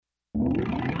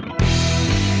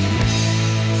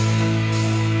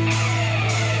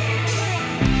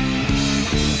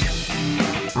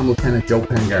I'm Lieutenant Joe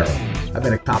Pangaro. I've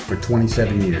been a cop for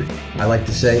 27 years. I like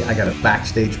to say I got a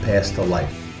backstage pass to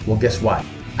life. Well, guess what?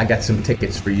 I got some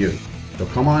tickets for you. So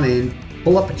come on in,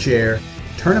 pull up a chair,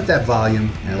 turn up that volume,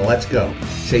 and let's go.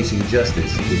 Chasing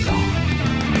Justice is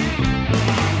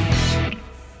on.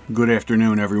 Good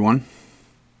afternoon, everyone.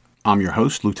 I'm your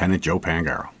host, Lieutenant Joe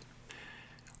Pangaro.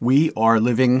 We are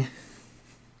living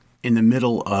in the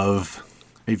middle of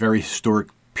a very historic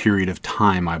period of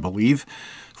time, I believe,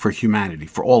 for humanity,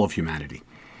 for all of humanity.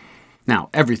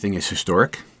 Now, everything is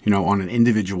historic, on an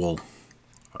individual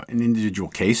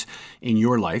case in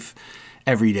your life.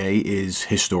 Every day is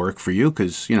historic for you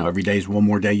because, every day is one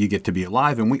more day you get to be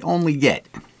alive, and we only get,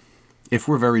 if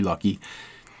we're very lucky,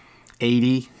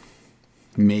 80,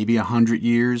 maybe 100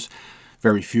 years.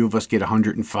 Very few of us get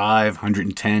 105,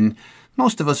 110.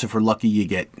 Most of us, if we're lucky, you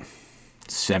get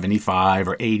 75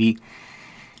 or 80.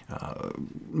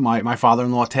 My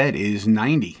father-in-law, Ted, is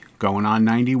 90, going on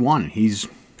 91. He's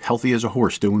healthy as a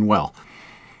horse, doing well.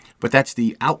 But that's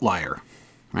the outlier,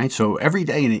 right? So every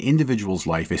day in an individual's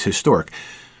life is historic.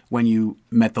 When you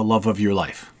met the love of your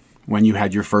life, when you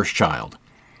had your first child,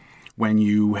 when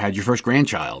you had your first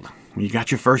grandchild, when you got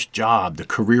your first job, the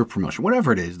career promotion,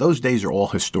 whatever it is, those days are all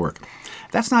historic.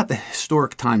 That's not the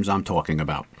historic times I'm talking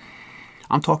about.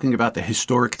 I'm talking about the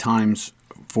historic times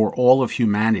for all of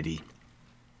humanity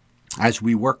as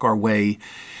we work our way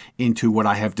into what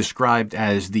I have described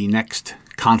as the next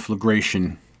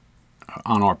conflagration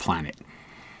on our planet.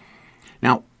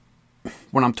 Now,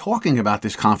 when I'm talking about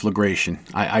this conflagration,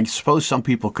 I suppose some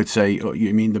people could say, oh,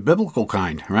 you mean the biblical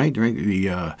kind, right?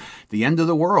 The end of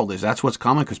the world, that's what's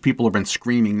coming, because people have been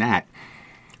screaming that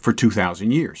for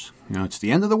 2,000 years. It's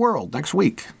the end of the world next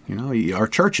week. Our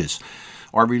churches,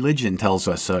 our religion tells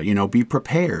us, be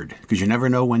prepared, because you never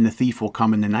know when the thief will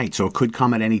come in the night, so it could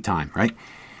come at any time, right?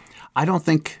 I don't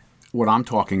think what I'm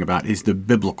talking about is the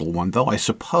biblical one, though I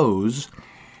suppose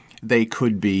they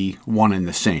could be one and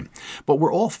the same. But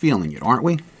we're all feeling it, aren't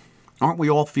we? Aren't we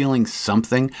all feeling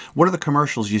something? What are the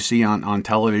commercials you see on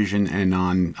television and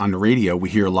on the radio? We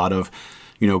hear a lot of,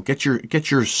 get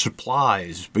your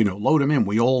supplies, load them in.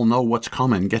 We all know what's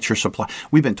coming. Get your supply.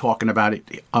 We've been talking about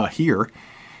it here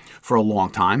for a long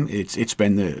time. It's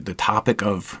been the topic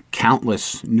of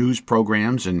countless news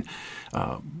programs and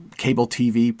cable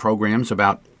TV programs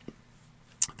about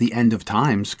the end of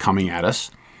times coming at us,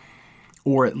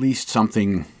 or at least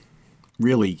something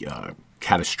really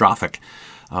catastrophic.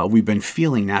 We've been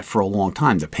feeling that for a long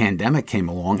time. The pandemic came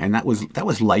along, and that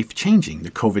was life-changing,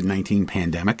 the COVID-19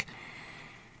 pandemic.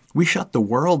 We shut the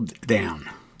world down.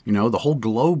 The whole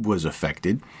globe was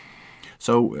affected.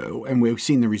 So, and we've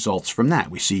seen the results from that.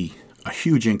 We see a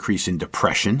huge increase in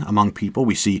depression among people.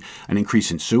 We see an increase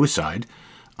in suicide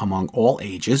among all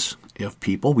ages of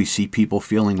people. We see people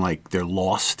feeling like they're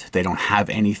lost. They don't have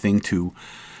anything to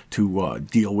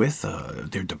deal with.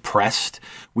 They're depressed.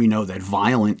 We know that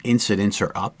violent incidents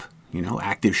are up.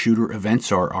 Active shooter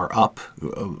events are up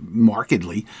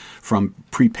markedly from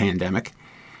pre-pandemic.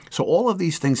 So all of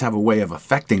these things have a way of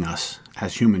affecting us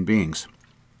as human beings.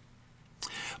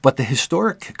 But the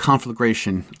historic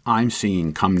conflagration I'm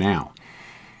seeing come now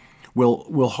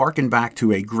will harken back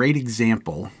to a great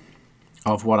example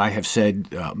of what I have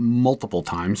said multiple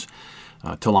times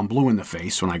till I'm blue in the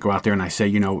face when I go out there and I say,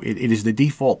 it is the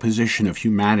default position of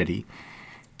humanity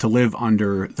to live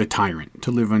under the tyrant, to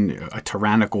live under a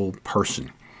tyrannical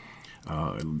person,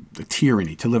 the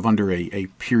tyranny, to live under a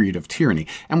period of tyranny.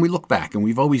 And we look back, and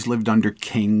we've always lived under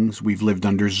kings, we've lived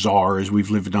under czars, we've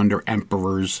lived under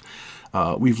emperors,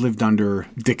 we've lived under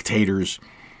dictators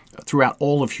throughout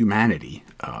all of humanity.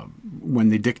 When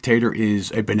the dictator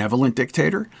is a benevolent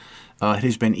dictator, it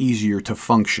has been easier to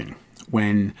function.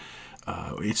 When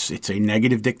it's a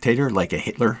negative dictator like a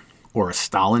Hitler or a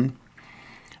Stalin,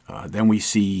 then we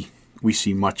see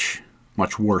much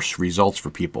worse results for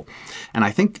people. And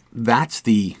I think that's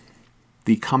the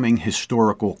coming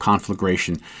historical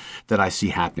conflagration that I see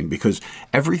happening, because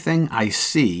everything I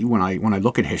see when I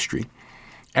look at history,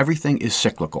 everything is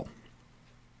cyclical.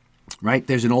 Right?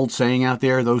 There's an old saying out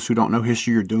there, those who don't know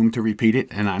history are doomed to repeat it.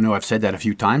 And I know I've said that a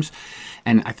few times.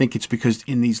 And I think it's because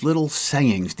in these little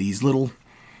sayings, these little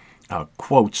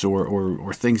quotes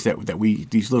or things that we,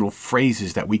 these little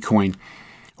phrases that we coin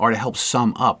are to help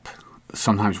sum up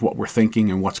sometimes what we're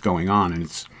thinking and what's going on. And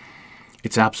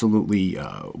it's absolutely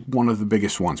one of the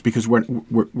biggest ones, because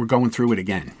we're going through it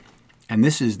again. And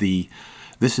this is the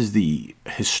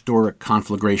historic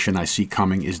conflagration I see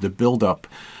coming, is the buildup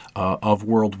of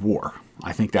world war.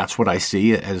 I think that's what I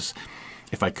see as,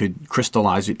 if I could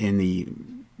crystallize it in the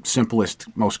simplest,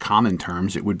 most common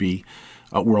terms, it would be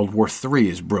World War III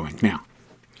is brewing. Now,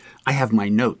 I have my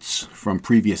notes from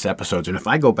previous episodes, and if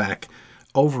I go back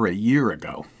over a year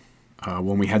ago,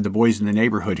 when we had the boys in the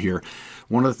neighborhood here,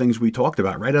 one of the things we talked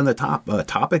about right on the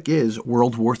topic is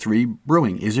World War III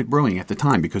brewing. Is it brewing at the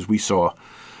time? Because we saw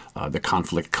the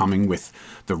conflict coming with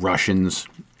the Russians,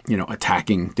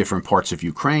 attacking different parts of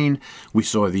Ukraine. We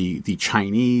saw the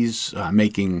Chinese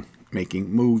making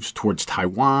moves towards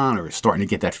Taiwan, or starting to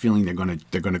get that feeling they're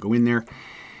going to go in there.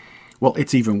 Well,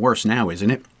 it's even worse now, isn't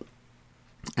it?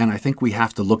 And I think we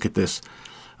have to look at this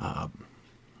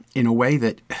in a way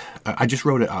that I just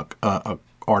wrote a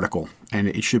article, and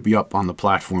it should be up on the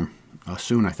platform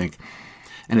soon, I think.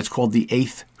 And it's called The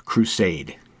Eighth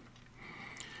Crusade.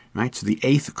 Right? So the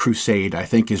Eighth Crusade, I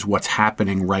think, is what's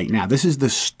happening right now. This is the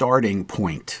starting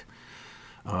point.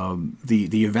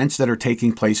 The events that are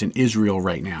taking place in Israel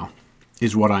right now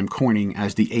is what I'm coining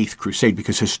as the Eighth Crusade,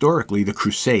 because historically the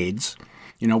Crusades,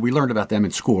 we learned about them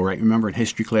in school, right? Remember in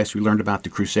history class we learned about the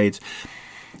Crusades,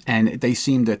 and they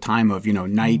seemed a time of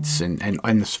knights and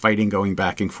this fighting going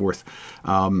back and forth.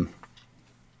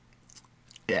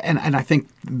 And I think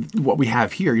what we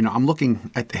have here, I'm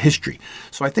looking at the history.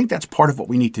 So I think that's part of what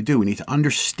we need to do. We need to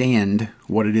understand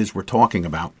what it is we're talking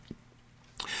about.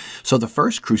 So the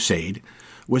first crusade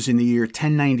was in the year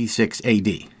 1096 AD,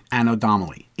 Anno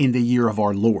Domini, in the year of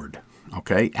our Lord,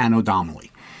 okay, Anno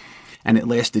Domini. And it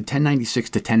lasted 1096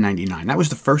 to 1099. That was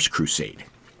the first crusade.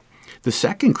 The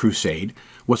second crusade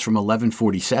was from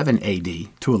 1147 AD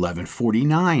to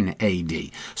 1149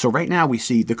 AD. So right now we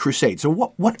see the Crusades. So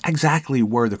what exactly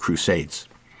were the Crusades?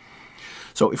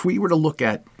 So if we were to look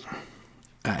at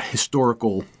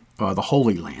historical, the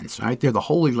Holy Lands, right? They're the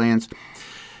Holy Lands.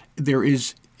 There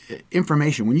is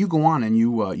information. When you go on and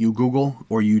you Google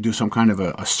or you do some kind of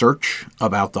a search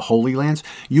about the Holy Lands,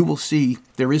 you will see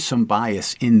there is some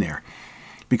bias in there,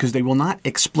 because they will not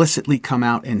explicitly come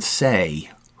out and say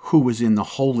who was in the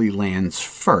Holy Lands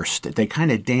first. They kind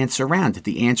of dance around at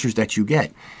the answers that you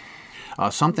get.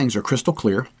 Some things are crystal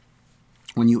clear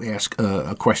when you ask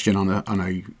a question on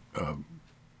a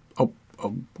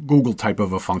Google type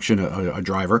of a function, a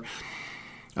driver.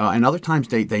 And other times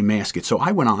they mask it. So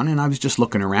I went on and I was just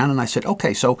looking around and I said,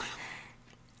 okay, so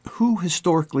who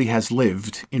historically has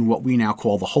lived in what we now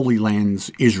call the Holy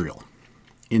Lands, Israel,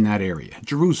 in that area?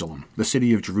 Jerusalem, the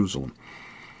city of Jerusalem.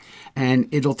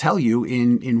 And it'll tell you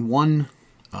in one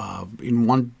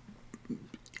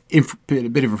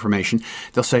bit of information,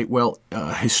 they'll say, well,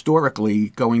 historically,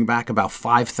 going back about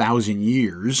 5,000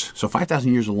 years, so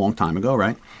 5,000 years is a long time ago,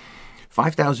 right?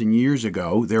 5,000 years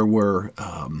ago, there were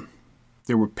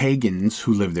pagans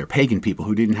who lived there, pagan people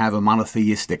who didn't have a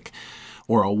monotheistic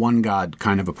or a one God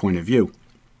kind of a point of view.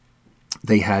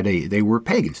 They were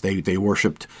pagans. They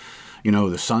worshipped,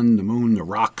 the sun, the moon, the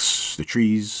rocks, the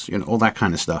trees, all that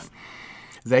kind of stuff.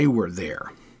 They were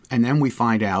there. And then we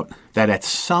find out that at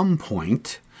some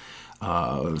point,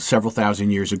 several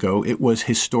thousand years ago, it was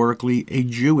historically a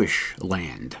Jewish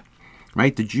land,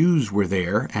 right? The Jews were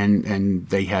there, and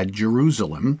they had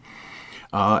Jerusalem.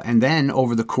 And then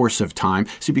over the course of time,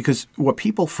 because what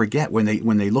people forget when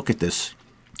they look at this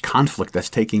conflict that's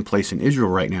taking place in Israel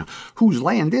right now, whose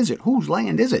land is it? Whose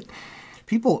land is it?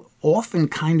 People often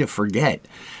kind of forget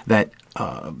that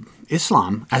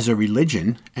Islam as a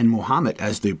religion and Muhammad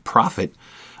as the prophet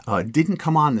didn't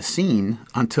come on the scene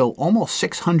until almost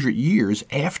 600 years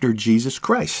after Jesus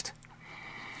Christ.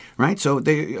 Right? So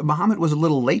Muhammad was a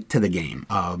little late to the game.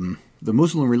 The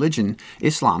Muslim religion,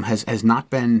 Islam, has not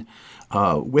been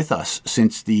with us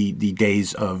since the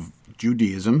days of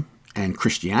Judaism and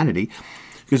Christianity,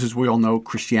 because as we all know,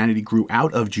 Christianity grew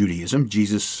out of Judaism.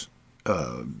 Jesus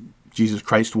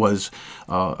Christ was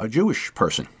a Jewish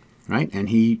person, right? And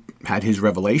he had his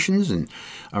revelations and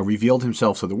revealed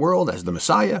himself to the world as the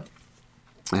Messiah.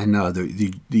 And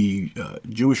the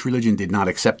Jewish religion did not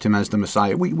accept him as the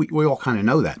Messiah. We all kind of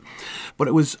know that. But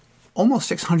it was almost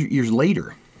 600 years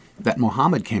later that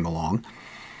Muhammad came along.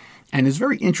 And it's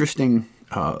very interesting,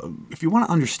 if you want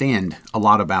to understand a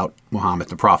lot about Muhammad,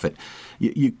 the prophet,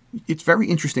 it's very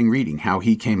interesting reading how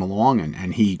he came along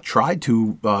and he tried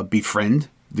to befriend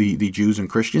the Jews and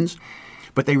Christians,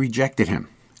 but they rejected him.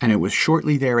 And it was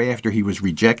shortly thereafter he was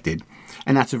rejected,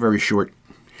 and that's a very short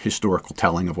historical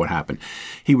telling of what happened.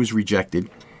 He was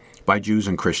rejected by Jews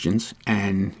and Christians,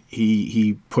 and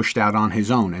he pushed out on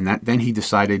his own. And then he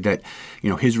decided that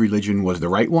his religion was the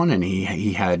right one, and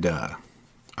he had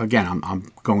again,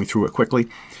 I'm going through it quickly.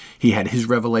 He had his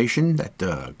revelation that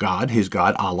God, his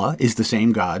God, Allah, is the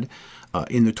same God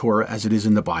in the Torah as it is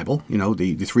in the Bible.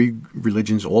 The three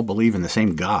religions all believe in the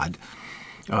same God.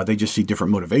 They just see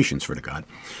different motivations for the God.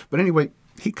 But anyway,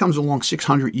 he comes along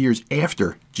 600 years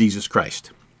after Jesus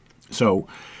Christ. So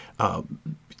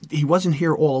he wasn't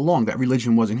here all along. That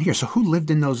religion wasn't here. So who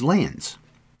lived in those lands,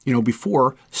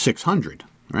 before 600,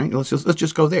 right? Let's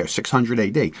just go there, 600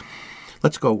 AD.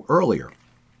 Let's go earlier.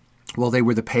 Well, they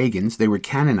were the pagans, they were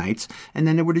Canaanites, and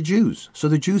then there were the Jews. So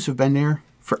the Jews have been there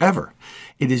forever.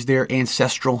 It is their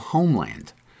ancestral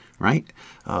homeland, right?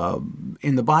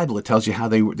 In the Bible, it tells you how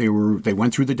they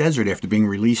went through the desert after being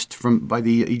released by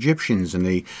the Egyptians, and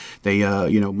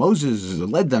Moses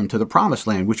led them to the promised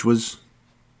land, which was,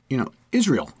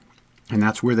 Israel, and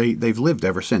that's where they've lived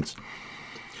ever since.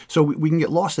 So we can get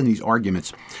lost in these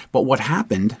arguments, but what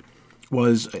happened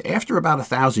was after about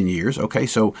 1,000 years, okay,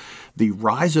 so the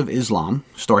rise of Islam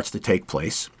starts to take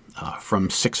place from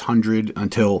 600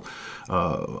 until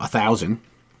 1,000,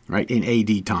 right, in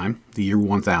AD time, the year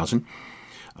 1000.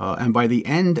 And by the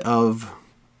end of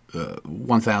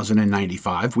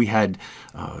 1095, we had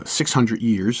 600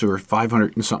 years or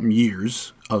 500 and something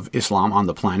years of Islam on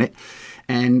the planet,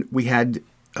 and we had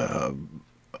a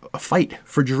fight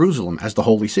for Jerusalem as the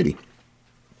holy city.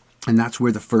 And that's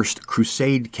where the first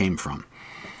crusade came from.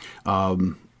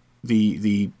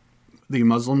 The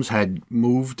Muslims had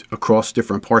moved across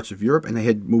different parts of Europe, and they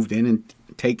had moved in and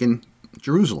taken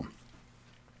Jerusalem.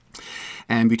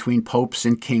 And between popes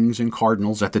and kings and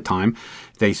cardinals at the time,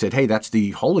 they said, hey, that's the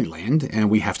Holy Land,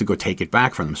 and we have to go take it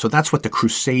back from them. So that's what the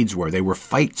Crusades were. They were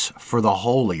fights for the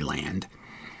Holy Land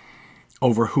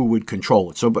over who would control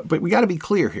it. So, but we got to be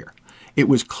clear here. It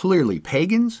was clearly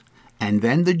pagans and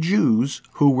then the Jews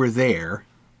who were there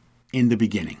in the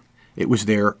beginning. It was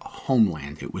their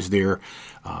homeland. It was their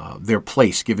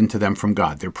place given to them from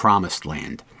God, their promised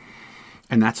land.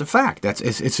 And that's a fact. It's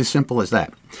as simple as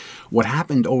that. What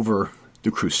happened over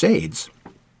the Crusades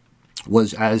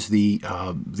was as the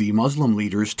Muslim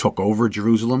leaders took over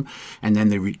Jerusalem, and then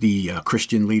the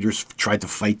Christian leaders tried to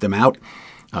fight them out,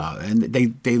 and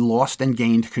they lost and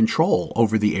gained control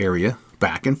over the area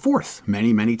back and forth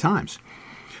many, many times.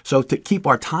 So to keep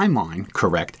our timeline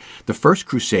correct, the first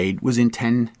crusade was in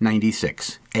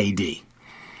 1096 AD,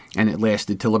 and it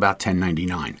lasted till about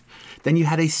 1099. Then you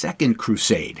had a second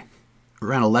crusade,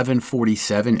 around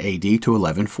 1147 AD to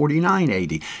 1149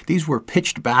 AD. These were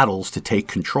pitched battles to take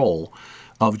control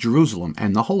of Jerusalem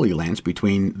and the Holy Lands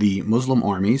between the Muslim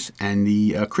armies and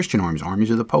the Christian armies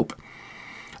of the Pope.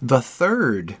 The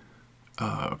third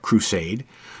crusade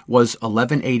was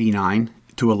 1189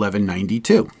 to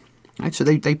 1192. Right, so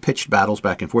they pitched battles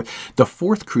back and forth. The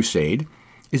fourth crusade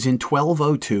is in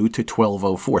 1202 to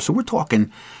 1204. So we're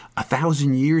talking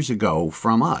 1,000 years ago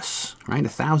from us, right?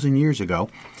 1,000 years ago.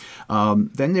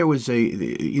 Then there was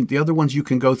the other ones, you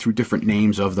can go through different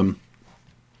names of them.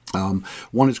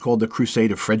 One is called the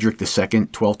Crusade of Frederick II,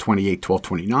 1228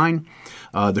 1229.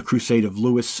 The Crusade of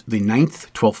Louis IX,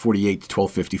 1248 to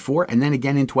 1254. And then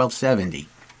again in 1270.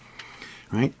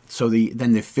 Right? So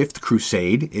then the Fifth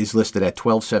Crusade is listed at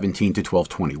 1217 to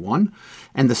 1221,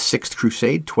 and the Sixth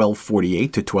Crusade,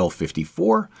 1248 to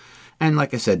 1254. And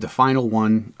like I said, the final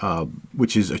one,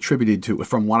 which is attributed to,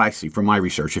 from what I see, from my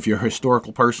research, if you're a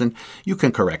historical person, you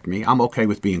can correct me. I'm okay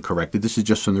with being corrected. This is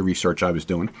just from the research I was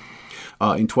doing.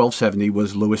 In 1270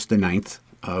 was Louis IX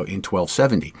in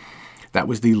 1270. That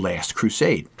was the last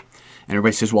crusade. And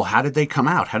everybody says, well, how did they come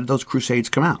out? How did those crusades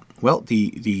come out? Well,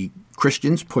 the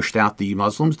Christians pushed out the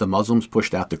Muslims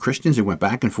pushed out the Christians. It went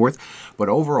back and forth, but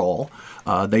overall,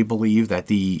 they believe that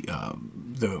the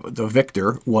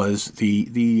victor was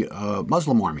the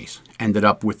Muslim armies. Ended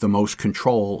up with the most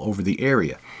control over the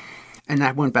area, and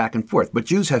that went back and forth. But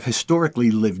Jews have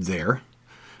historically lived there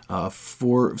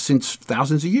since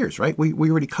thousands of years, right?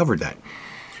 We already covered that,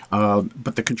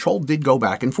 but the control did go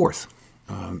back and forth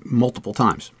multiple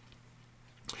times.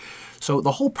 So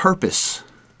the whole purpose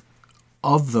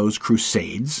of those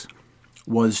crusades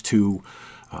was to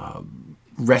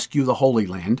rescue the Holy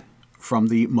Land from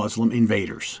the Muslim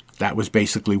invaders. That was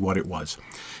basically what it was.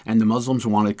 And the Muslims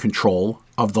wanted control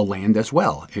of the land as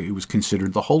well. It was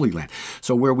considered the Holy Land.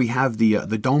 So where we have the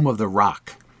Dome of the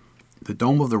Rock, the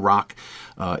Dome of the Rock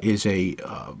is a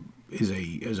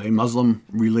Muslim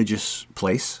religious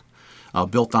place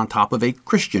built on top of a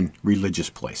Christian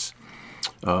religious place.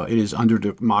 It is under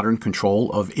the modern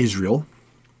control of Israel.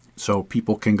 So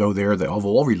people can go there, of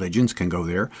all religions can go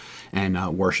there and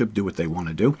worship, do what they want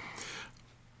to do.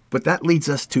 But that leads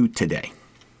us to today.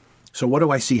 So what do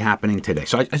I see happening today?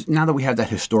 So now that we have that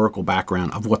historical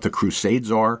background of what the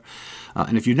Crusades are,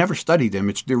 and if you've never studied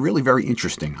them, they're really very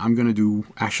interesting. I'm going to do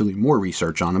actually more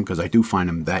research on them because I do find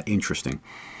them that interesting.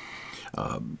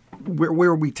 Where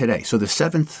are we today? So the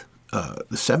seventh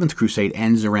Crusade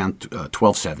ends around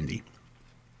 1270,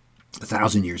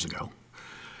 1,000 years ago.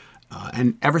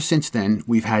 And ever since then,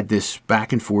 we've had this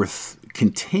back and forth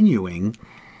continuing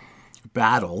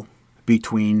battle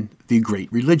between the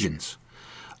great religions.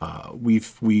 We've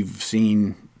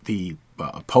seen the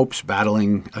popes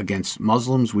battling against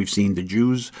Muslims. We've seen the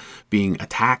Jews being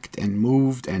attacked and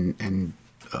moved, and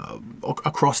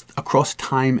across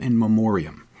time and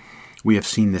memoriam, we have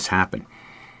seen this happen.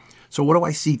 So what do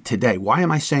I see today? Why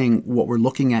am I saying what we're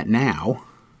looking at now?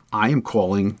 I am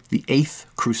calling the Eighth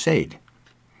Crusade.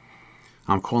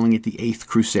 I'm calling it the Eighth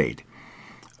Crusade.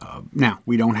 Now,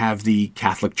 we don't have the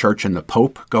Catholic Church and the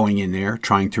Pope going in there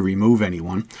trying to remove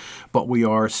anyone, but we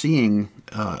are seeing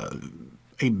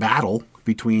a battle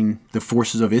between the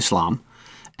forces of Islam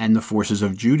and the forces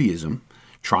of Judaism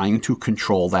trying to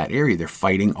control that area. They're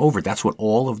fighting over it. That's what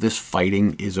all of this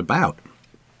fighting is about.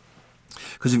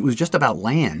 Because if it was just about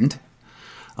land,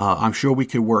 I'm sure we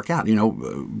could work out.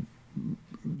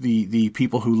 The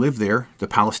people who live there, the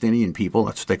Palestinian people,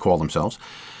 that's what they call themselves,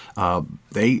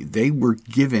 they were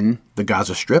given the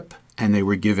Gaza Strip and they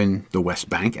were given the West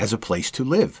Bank as a place to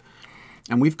live.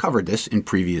 And we've covered this in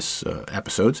previous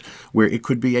episodes, where it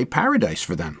could be a paradise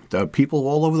for them. The people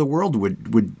all over the world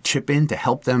would chip in to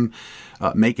help them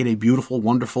make it a beautiful,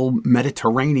 wonderful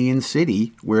Mediterranean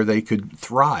city where they could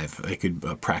thrive. They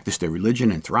could practice their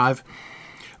religion and thrive.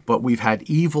 But we've had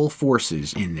evil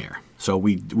forces in there. So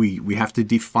we have to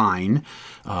define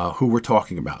who we're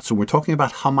talking about. So we're talking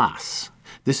about Hamas.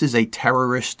 This is a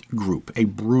terrorist group, a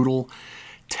brutal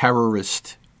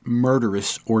terrorist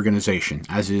murderous organization,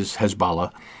 as is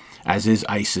Hezbollah, as is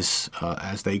ISIS,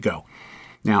 as they go.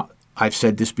 Now, I've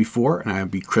said this before, and I'll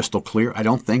be crystal clear. I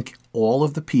don't think all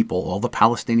of the people, all the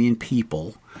Palestinian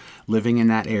people living in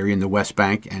that area in the West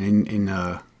Bank and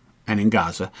in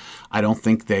Gaza, I don't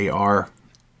think they are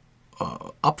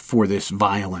up for this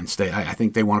violence. I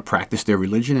think they want to practice their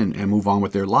religion and move on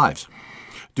with their lives.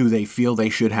 Do they feel they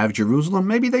should have Jerusalem?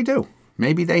 Maybe they do.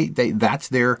 Maybe that's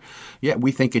their,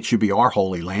 we think it should be our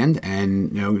holy land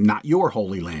and not your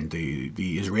holy land. The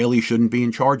Israelis shouldn't be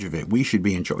in charge of it. We should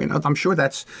be in charge. I'm sure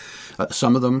that's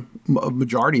some of them,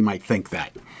 majority might think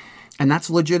that. And that's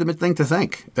a legitimate thing to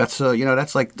think. That's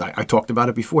that's like, I talked about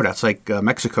it before. That's like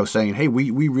Mexico saying, hey,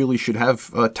 we really should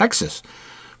have Texas.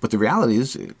 But the reality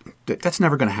is that's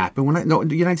never going to happen.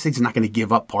 The United States is not going to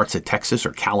give up parts of Texas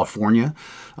or California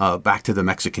back to the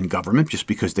Mexican government just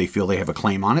because they feel they have a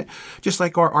claim on it. Just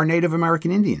like our Native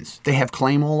American Indians, they have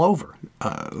claim all over.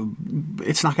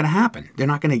 It's not going to happen. They're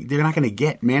not going to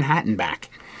get Manhattan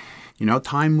back.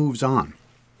 Time moves on.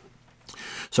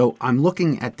 So I'm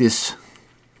looking at this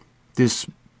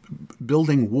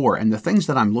building war and the things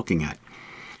that I'm looking at.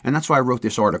 And that's why I wrote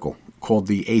this article called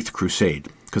The Eighth Crusade,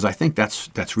 because I think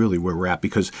that's really where we're at,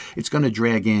 because it's going to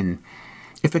drag in,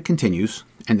 if it continues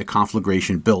and the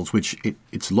conflagration builds, which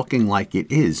it's looking like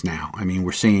it is now. I mean,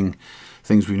 we're seeing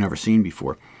things we've never seen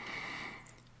before.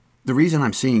 The reason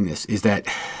I'm seeing this is that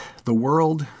the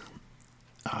world,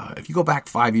 if you go back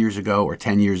 5 years ago or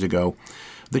 10 years ago,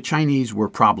 the Chinese were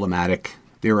problematic.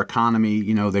 Their economy,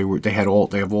 they have all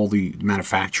the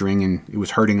manufacturing, and it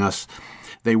was hurting us.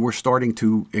 They were starting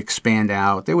to expand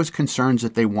out. There was concerns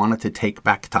that they wanted to take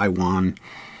back Taiwan,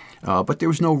 but there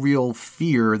was no real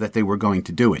fear that they were going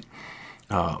to do it.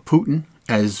 Putin,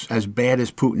 as bad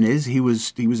as Putin is, he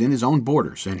was in his own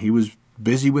borders, and he was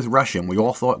busy with Russia. And we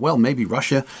all thought, well, maybe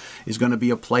Russia is going to be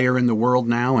a player in the world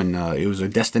now, and it was a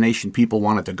destination people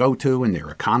wanted to go to, and their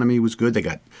economy was good. They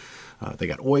got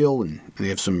oil, and they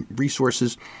have some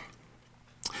resources.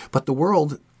 But the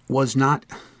world was not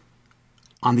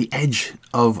on the edge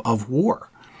of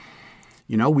war.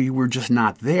 We were just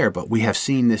not there, but we have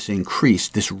seen this increase,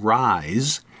 this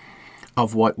rise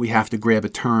of what we have to grab a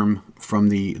term from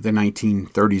the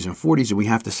 1930s and 40s, and we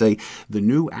have to say the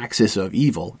new axis of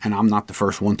evil, and I'm not the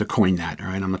first one to coin that, all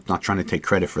right? I'm not trying to take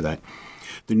credit for that.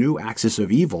 The new axis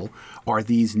of evil are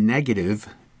these negative,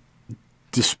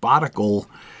 despotical,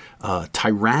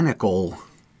 tyrannical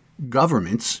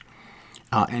governments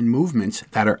and movements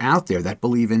that are out there that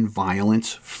believe in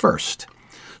violence first.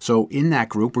 So in that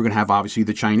group, we're going to have obviously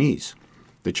the Chinese.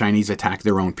 The Chinese attack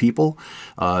their own people.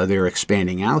 They're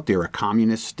expanding out. They're a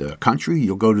communist country.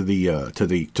 You'll go to the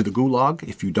gulag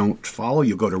if you don't follow.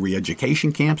 You'll go to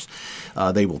re-education camps.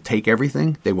 They will take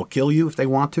everything. They will kill you if they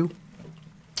want to.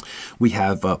 We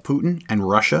have Putin and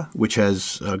Russia, which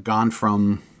has gone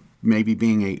from maybe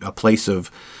being a place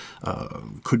of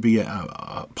could be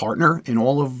a partner in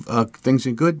all of things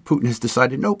in good. Putin has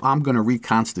decided, nope, I'm going to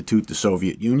reconstitute the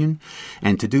Soviet Union.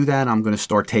 And to do that, I'm going to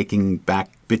start taking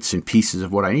back bits and pieces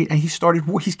of what I need. And he's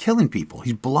killing people.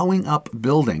 He's blowing up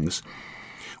buildings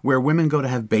where women go to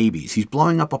have babies. He's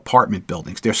blowing up apartment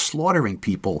buildings. They're slaughtering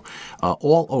people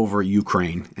all over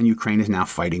Ukraine. And Ukraine is now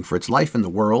fighting for its life in the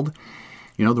world.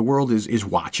 The world is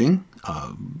watching.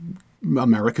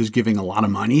 America's giving a lot of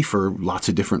money for lots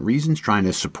of different reasons, trying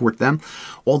to support them.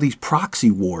 All these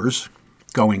proxy wars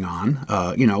going on,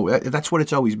 that's what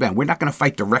it's always been. We're not going to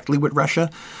fight directly with Russia,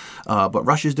 but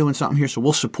Russia's doing something here, so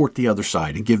we'll support the other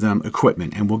side and give them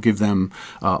equipment, and we'll give them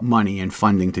money and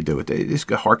funding to do it. This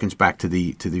harkens back to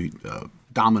the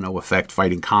domino effect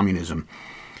fighting communism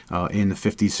in the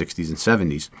 50s, 60s,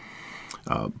 and 70s.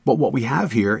 But what we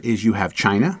have here is you have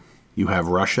China, you have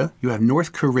Russia, you have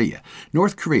North Korea.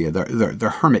 North Korea,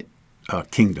 the hermit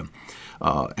kingdom.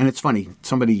 And it's funny,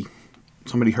 somebody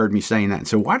heard me saying that and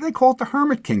said, why do they call it the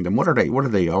hermit kingdom? What are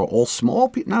they? All small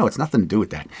people? No, it's nothing to do with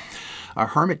that. A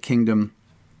hermit kingdom,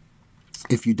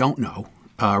 if you don't know,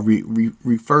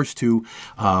 refers to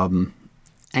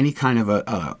any kind of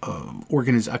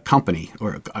a company,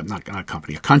 or not a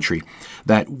company, a country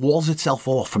that walls itself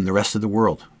off from the rest of the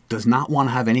world, does not want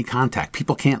to have any contact.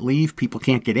 People can't leave, people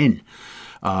can't get in.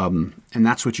 And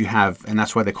that's what you have, and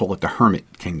that's why they call it the hermit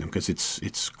kingdom, because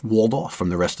it's walled off from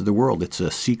the rest of the world. It's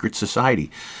a secret society.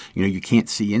 You can't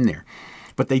see in there.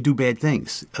 But they do bad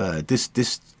things. This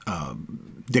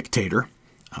dictator,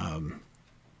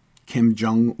 Kim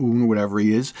Jong-un, whatever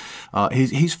he is,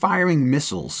 he's firing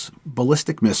missiles,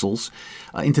 ballistic missiles,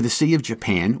 into the Sea of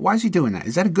Japan. Why is he doing that?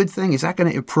 Is that a good thing? Is that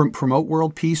going to promote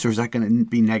world peace, or is that going to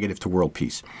be negative to world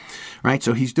peace? Right?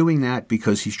 So he's doing that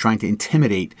because he's trying to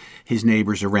intimidate his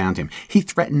neighbors around him. He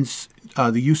threatens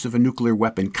the use of a nuclear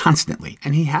weapon constantly,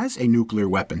 and he has a nuclear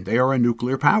weapon. They are a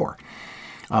nuclear power.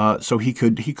 So he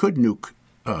could nuke,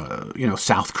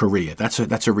 South Korea.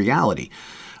 That's a reality.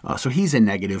 So he's a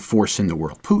negative force in the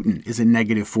world. Putin is a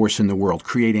negative force in the world,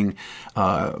 creating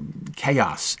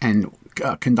chaos and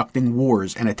conducting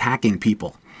wars and attacking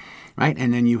people, right?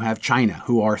 And then you have China,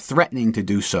 who are threatening to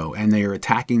do so, and they are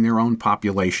attacking their own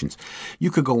populations.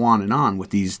 You could go on and on with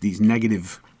these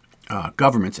negative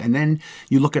governments. And then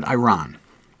you look at Iran.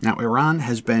 Now, Iran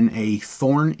has been a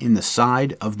thorn in the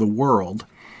side of the world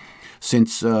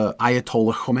since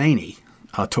Ayatollah Khomeini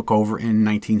took over in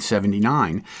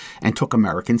 1979 and took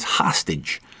Americans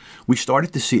hostage. We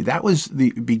started to see, that was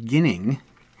the beginning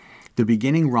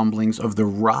rumblings of the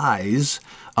rise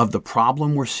of the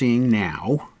problem we're seeing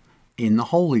now in the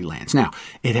Holy Lands. Now,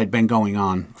 it had been going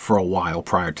on for a while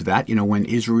prior to that. When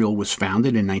Israel was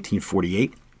founded in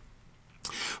 1948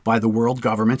 by the world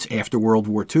governments after World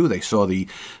War II, they saw the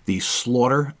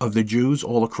slaughter of the Jews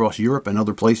all across Europe and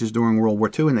other places during World War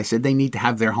II, and they said they need to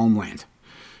have their homeland.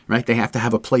 Right? They have to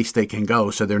have a place they can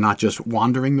go so they're not just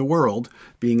wandering the world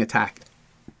being attacked.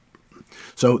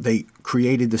 So they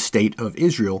created the state of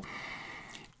Israel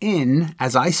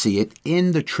as I see it,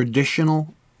 in the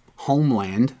traditional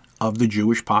homeland of the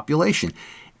Jewish population,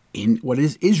 in what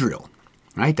is Israel.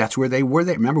 Right? That's where they were.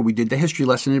 Remember, we did the history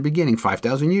lesson in the beginning,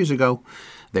 5,000 years ago.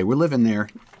 They were living there.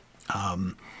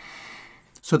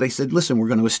 So they said, listen, we're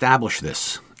going to establish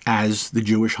this as the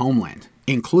Jewish homeland,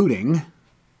 including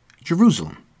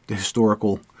Jerusalem, the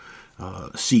historical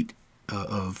seat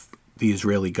of the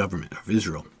Israeli government, of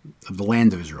Israel, of the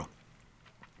land of Israel.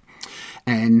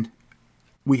 And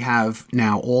we have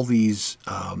now all these,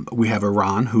 we have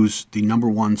Iran, who's the number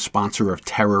one sponsor of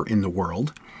terror in the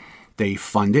world. They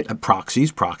fund it at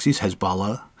proxies.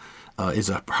 Hezbollah is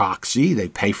a proxy. They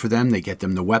pay for them. They get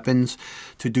them the weapons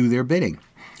to do their bidding.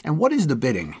 And what is the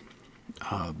bidding?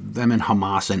 Them and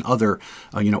Hamas and other,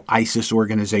 ISIS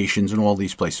organizations and all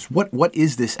these places. What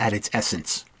is this at its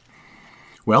essence?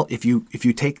 Well, if you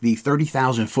take the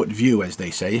 30,000-foot view, as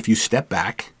they say, if you step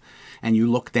back and you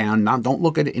look down, don't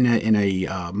look at it in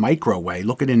a micro way.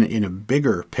 Look at it in a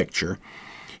bigger picture.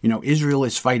 Israel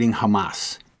is fighting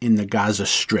Hamas in the Gaza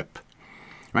Strip,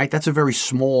 right? That's a very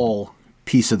small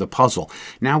piece of the puzzle.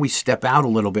 Now we step out a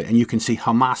little bit and you can see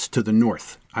Hamas to the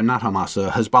north. Not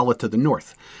Hamas, Hezbollah to the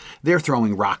north. They're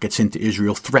throwing rockets into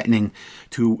Israel, threatening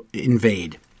to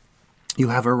invade. You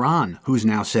have Iran, who's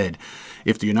now said,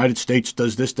 if the United States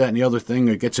does this, that, and the other thing,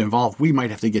 or gets involved, we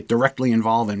might have to get directly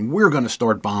involved, and we're going to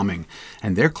start bombing.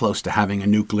 And they're close to having a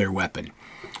nuclear weapon.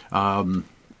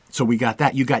 So we got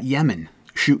that. You got Yemen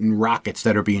shooting rockets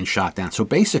that are being shot down. So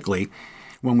basically,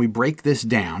 when we break this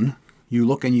down, you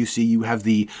look and you see you have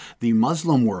the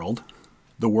Muslim world,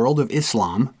 the world of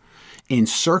Islam,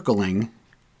 encircling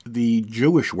the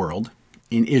Jewish world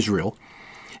in Israel,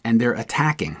 and they're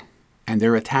attacking.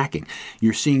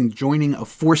 You're seeing joining of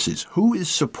forces. Who is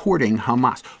supporting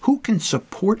Hamas? Who can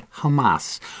support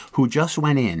Hamas, who just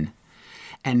went in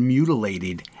and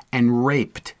mutilated and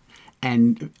raped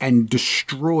and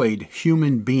destroyed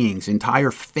human beings,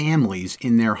 entire families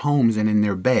in their homes and in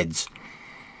their beds?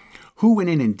 Who went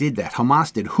in and did that?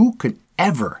 Hamas did. Who could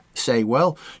ever say,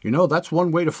 well, that's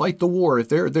one way to fight the war. If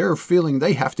they're feeling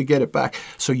they have to get it back.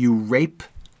 So you rape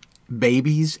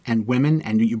babies and women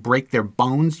and you break their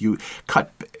bones. You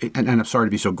cut, and I'm sorry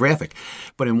to be so graphic,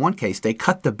 but in one case, they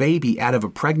cut the baby out of a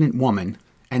pregnant woman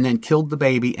and then killed the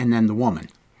baby and then the woman.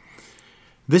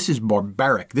 This is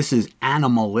barbaric. This is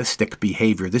animalistic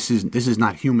behavior. This is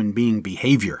not human being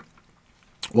behavior.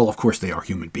 Well, of course they are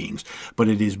human beings, but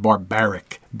it is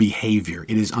barbaric behavior.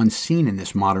 It is unseen in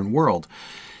this modern world,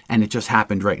 and it just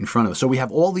happened right in front of us. So we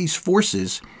have all these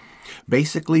forces,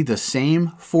 basically the same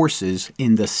forces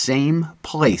in the same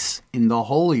place in the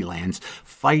Holy Lands,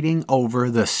 fighting over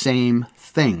the same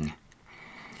thing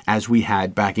as we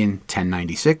had back in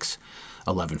 1096,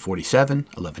 1147,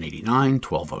 1189,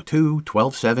 1202,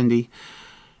 1270,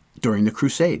 during the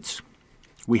Crusades.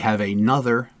 We have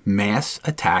another mass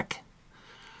attack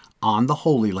on the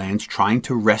Holy Lands, trying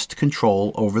to wrest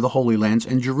control over the Holy Lands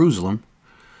and Jerusalem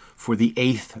for the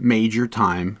 8th major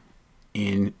time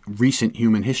in recent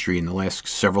human history in the last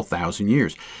several thousand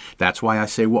years. That's why I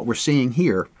say what we're seeing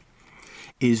here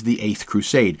is the 8th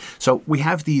Crusade. So we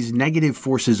have these negative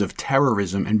forces of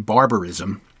terrorism and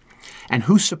barbarism, and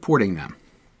who's supporting them?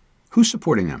 Who's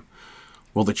supporting them?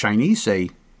 Well, the Chinese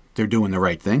say they're doing the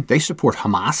right thing. They support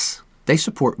Hamas. They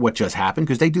support what just happened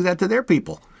because they do that to their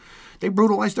people. They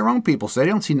brutalize their own people, so they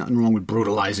don't see nothing wrong with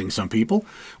brutalizing some people.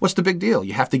 What's the big deal?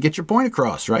 You have to get your point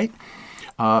across, right?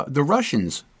 The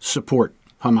Russians support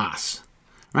Hamas,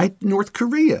 right? North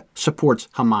Korea supports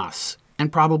Hamas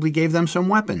and probably gave them some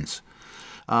weapons.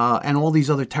 And all these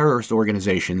other terrorist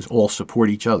organizations all support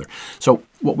each other. So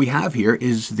what we have here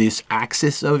is this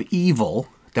axis of evil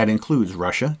that includes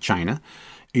Russia, China,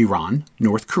 Iran,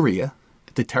 North Korea,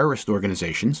 the terrorist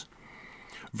organizations,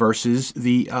 versus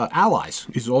the allies,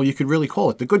 is all you could really call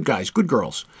it, the good guys, good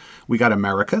girls. We got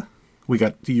America, we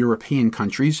got the European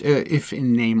countries, if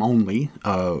in name only,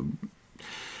 and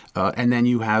then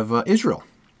you have Israel,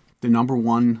 the number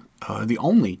one, the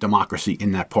only democracy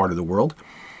in that part of the world,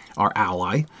 our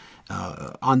ally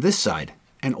on this side,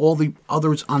 and all the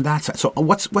others on that side. So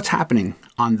what's happening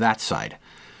on that side?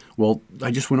 Well,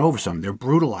 I just went over some. They're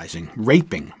brutalizing,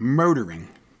 raping, murdering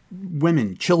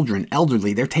women, children,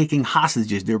 elderly. They're taking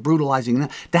hostages. They're brutalizing them.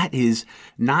 That is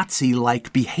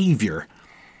Nazi-like behavior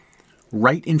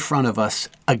right in front of us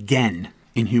again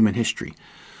in human history.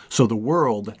 So the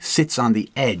world sits on the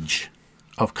edge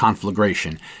of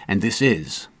conflagration, and this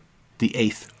is the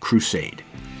 8th Crusade.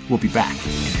 We'll be back.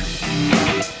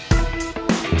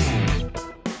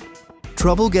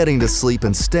 Trouble getting to sleep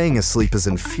and staying asleep is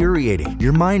infuriating.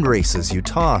 Your mind races, you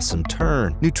toss and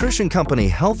turn. Nutrition company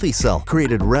Healthy Cell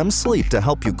created REM sleep to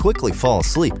help you quickly fall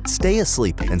asleep, stay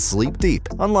asleep, and sleep deep.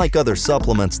 Unlike other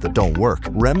supplements that don't work,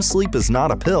 REM sleep is not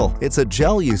a pill. It's a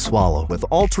gel you swallow with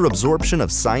ultra-absorption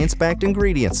of science-backed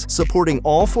ingredients supporting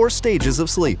all 4 stages of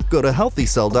sleep. Go to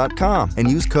healthycell.com and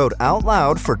use code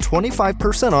OUTLOUD for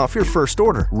 25% off your first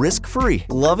order. Risk-free.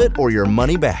 Love it or your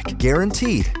money back.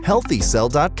 Guaranteed.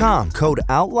 Healthycell.com. Code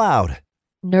OUTLOUD.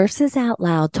 Nurses Out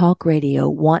Loud Talk Radio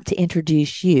want to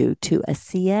introduce you to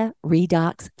ASEA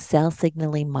Redox Cell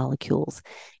Signaling Molecules.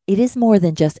 It is more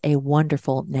than just a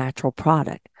wonderful natural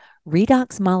product.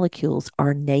 Redox molecules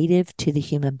are native to the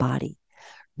human body.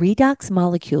 Redox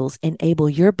molecules enable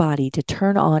your body to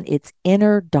turn on its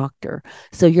inner doctor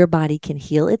so your body can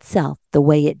heal itself the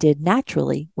way it did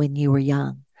naturally when you were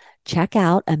young. Check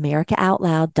out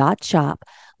AmericaOutloud.shop.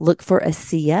 Look for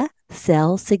ASEA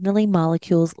Cell Signaling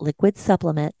Molecules Liquid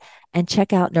Supplement, and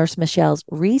check out Nurse Michelle's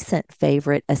recent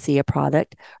favorite ASEA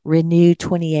product, Renew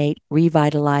 28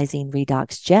 Revitalizing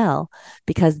Redox Gel,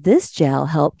 because this gel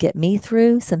helped get me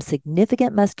through some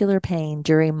significant muscular pain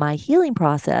during my healing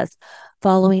process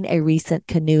following a recent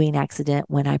canoeing accident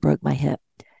when I broke my hip.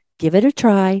 Give it a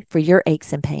try for your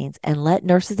aches and pains, and let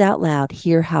Nurses Out Loud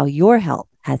hear how your health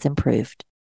has improved.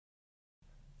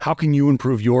 How can you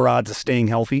improve your odds of staying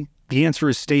healthy? The answer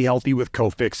is stay healthy with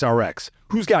Cofix RX.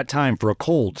 Who's got time for a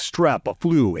cold, strep, a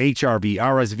flu, HRV,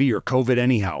 RSV, or COVID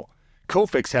anyhow?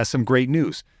 Cofix has some great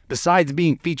news. Besides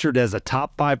being featured as a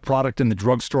top 5 product in the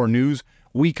drugstore news,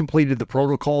 we completed the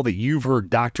protocol that you've heard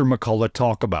Dr. McCullough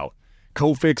talk about.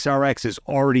 Cofix RX is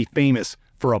already famous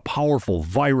for a powerful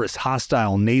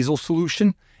virus-hostile nasal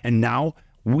solution, and now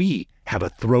we have a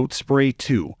throat spray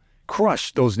too.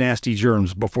 Crush those nasty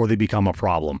germs before they become a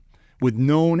problem. With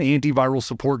known antiviral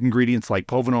support ingredients like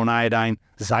povidone iodine,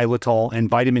 xylitol,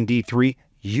 and vitamin D3,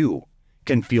 you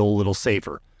can feel a little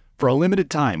safer. For a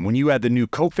limited time, when you add the new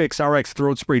Cofix RX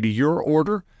throat spray to your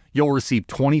order, you'll receive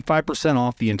 25%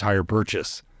 off the entire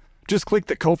purchase. Just click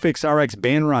the Cofix RX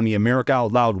banner on the America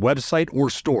Out Loud website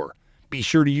or store. Be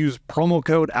sure to use promo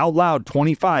code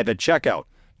OUTLOUD25 at checkout.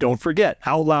 Don't forget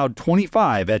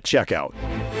OUTLOUD25 at checkout.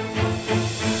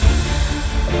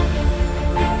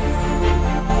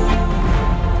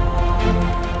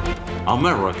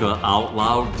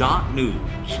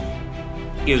 AmericaOutloud.news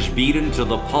is beaten to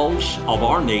the pulse of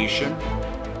our nation.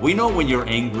 We know when you're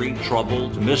angry,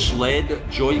 troubled, misled,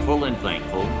 joyful, and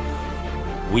thankful.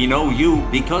 We know you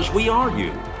because we are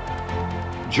you.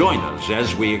 Join us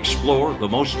as we explore the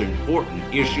most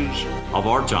important issues of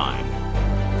our time.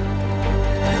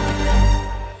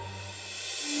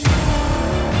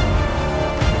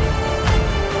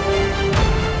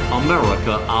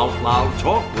 America Out Loud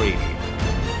Talk Radio.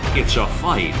 It's a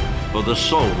fight for the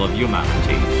soul of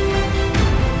humanity.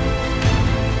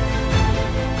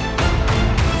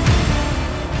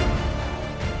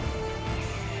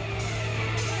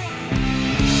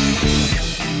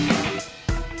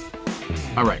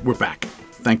 All right, we're back.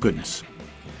 Thank goodness.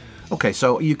 Okay,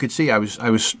 so you could see I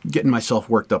was getting myself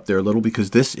worked up there a little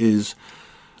because this is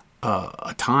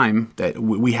a time that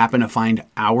we happen to find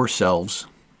ourselves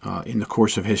in the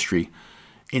course of history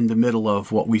in the middle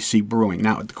of what we see brewing.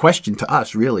 Now, the question to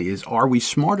us really is, are we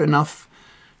smart enough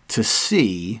to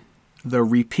see the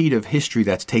repeat of history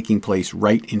that's taking place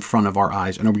right in front of our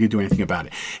eyes, and are we going to do anything about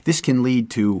it? This can lead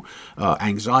to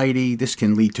anxiety, this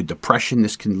can lead to depression,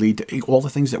 this can lead to all the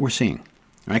things that we're seeing,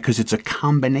 right? Because it's a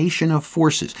combination of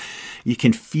forces. You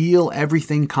can feel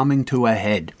everything coming to a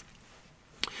head.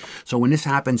 So when this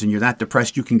happens and you're that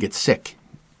depressed, you can get sick.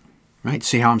 Right?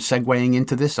 See how I'm segueing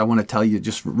into this? I want to tell you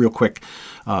just real quick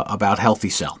about Healthy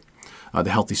Cell, the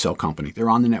Healthy Cell company. They're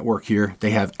on the network here. They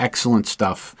have excellent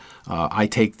stuff. I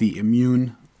take the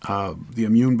immune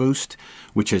boost,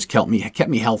 which has kept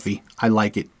me healthy. I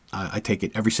like it. I take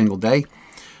it every single day.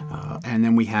 And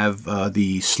then we have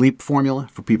the sleep formula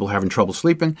for people having trouble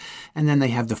sleeping. And then they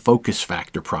have the focus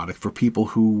factor product for people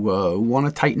who want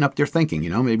to tighten up their thinking. You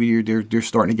know, maybe they're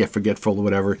starting to get forgetful or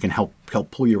whatever. It can help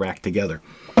pull your act together.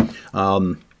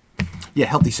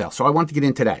 Healthy Cell. So I want to get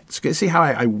into that. See how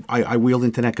I wheeled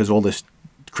into that because all this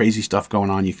crazy stuff going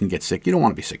on, you can get sick. You don't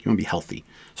want to be sick. You want to be healthy.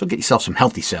 So get yourself some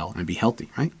Healthy Cell and be healthy,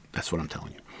 right? That's what I'm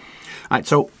telling you. All right,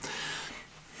 so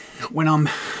when I'm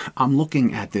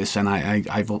looking at this, and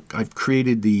I've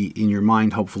created in your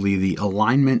mind, hopefully, the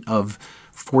alignment of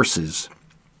forces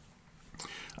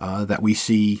that we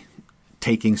see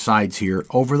taking sides here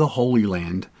over the Holy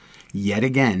Land yet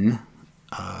again.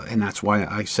 And that's why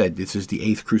I said this is the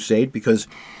Eighth Crusade, because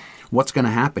what's going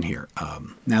to happen here?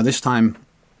 Now, this time,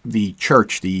 the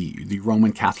Church, the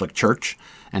Roman Catholic Church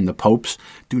and the popes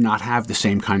do not have the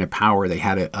same kind of power they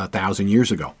had 1,000 years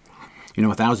ago. You know,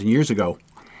 1,000 years ago,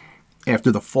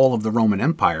 after the fall of the Roman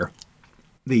Empire,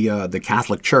 the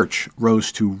Catholic Church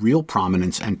rose to real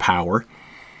prominence and power.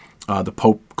 The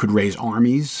Pope could raise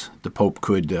armies. The Pope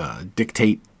could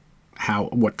dictate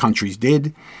what countries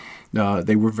did.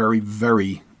 They were very,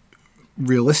 very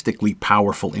realistically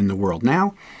powerful in the world.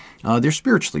 Now, they're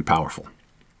spiritually powerful.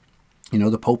 You know,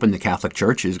 the Pope in the Catholic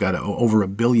Church has got over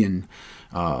 1 billion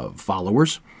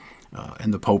followers,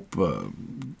 and the Pope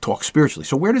talks spiritually.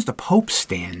 So where does the Pope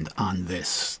stand on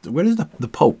this? Where does the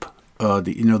Pope,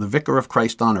 the Vicar of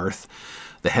Christ on earth,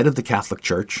 the head of the Catholic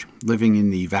Church, living in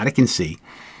the Vatican See,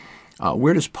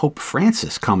 where does Pope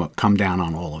Francis come down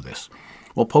on all of this?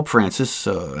 Well, Pope Francis,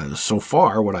 so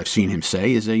far, what I've seen him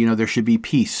say is that, there should be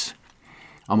peace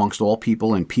amongst all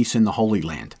people and peace in the Holy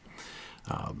Land.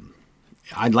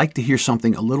 I'd like to hear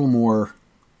something a little more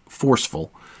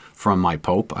forceful from my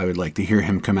Pope. I would like to hear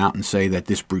him come out and say that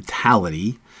this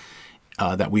brutality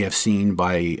that we have seen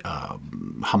by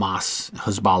Hamas,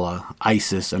 Hezbollah,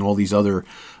 ISIS, and all these other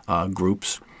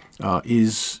groups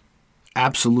is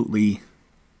absolutely...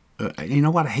 you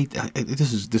know what? I hate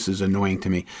this is annoying to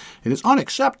me. It is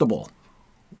unacceptable.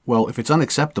 Well, if it's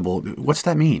unacceptable, what's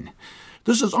that mean?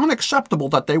 This is unacceptable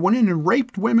that they went in and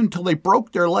raped women till they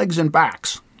broke their legs and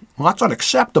backs. Well, that's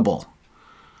unacceptable.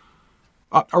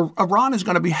 Iran is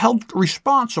going to be held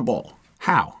responsible.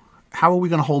 How? How are we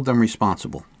going to hold them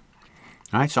responsible?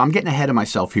 All right. So I'm getting ahead of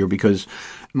myself here because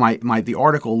the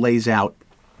article lays out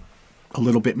a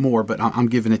little bit more, but I'm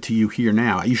giving it to you here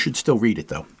now. You should still read it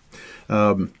though.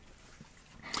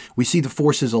 We see the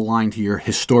forces aligned here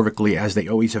historically as they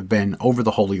always have been over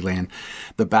the Holy Land.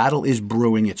 The battle is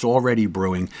brewing. It's already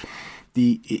brewing.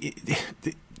 The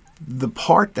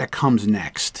part that comes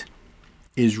next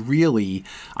is really,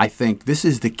 I think, this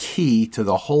is the key to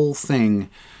the whole thing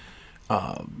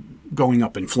going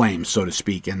up in flames, so to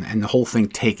speak, and the whole thing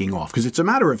taking off. Because it's a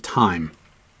matter of time.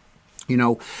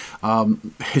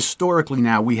 Historically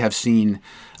now we have seen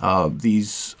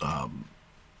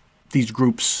these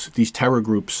groups, these terror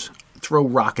groups, throw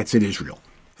rockets at Israel.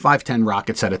 5-10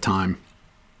 rockets at a time.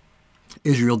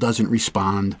 Israel doesn't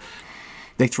respond.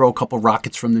 They throw a couple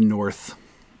rockets from the north,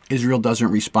 Israel doesn't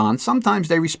respond. Sometimes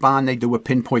they respond. They do a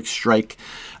pinpoint strike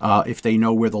if they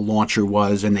know where the launcher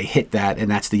was, and they hit that, and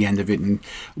that's the end of it. And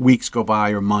weeks go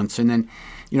by or months, and then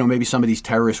maybe some of these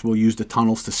terrorists will use the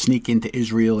tunnels to sneak into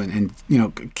Israel and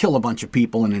kill a bunch of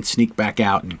people and then sneak back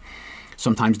out. And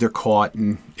sometimes they're caught,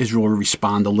 and Israel will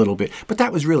respond a little bit. But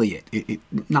that was really it.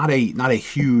 Not a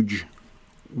huge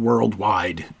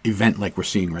worldwide event like we're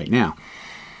seeing right now.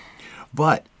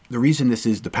 But the reason this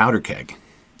is the powder keg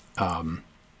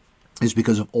is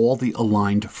because of all the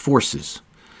aligned forces,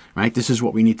 right? This is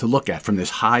what we need to look at from this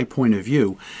high point of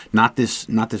view, not this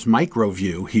micro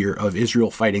view here of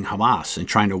Israel fighting Hamas and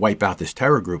trying to wipe out this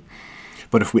terror group.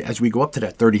 But as we go up to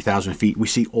that 30,000 feet, we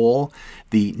see all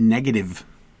the negative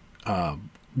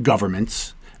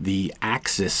governments, the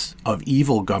axis of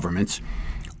evil governments,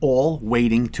 all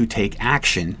waiting to take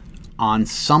action on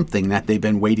something that they've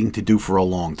been waiting to do for a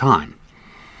long time.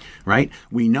 Right?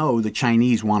 We know the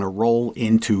Chinese want to roll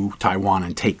into Taiwan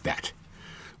and take that.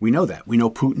 We know that. We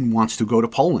know Putin wants to go to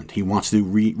Poland. He wants to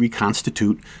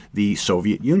reconstitute the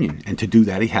Soviet Union. And to do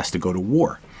that, he has to go to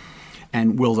war.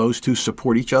 And will those two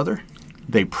support each other?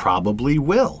 They probably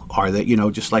will. Are they,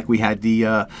 just like we had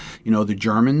the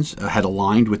Germans had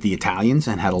aligned with the Italians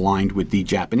and had aligned with the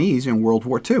Japanese in World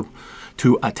War II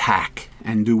to attack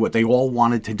and do what they all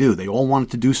wanted to do. They all wanted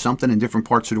to do something in different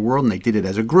parts of the world, and they did it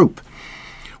as a group.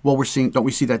 Well, don't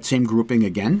we see that same grouping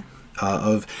again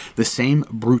of the same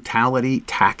brutality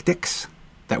tactics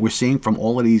that we're seeing from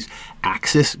all of these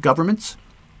Axis governments?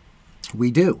 We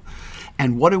do.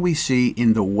 And what do we see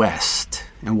in the West?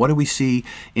 And what do we see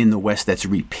in the West that's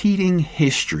repeating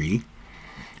history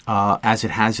as it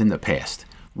has in the past?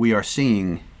 We are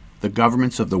seeing the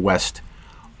governments of the West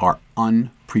are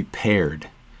unprepared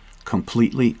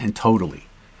completely and totally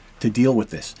to deal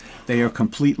with this. They are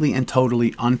completely and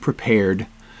totally unprepared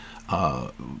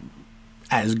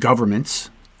as governments.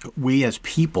 We as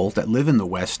people that live in the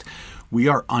West, we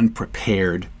are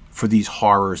unprepared for these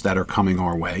horrors that are coming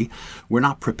our way. We're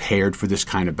not prepared for this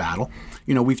kind of battle.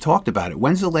 We've talked about it.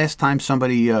 When's the last time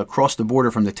somebody crossed the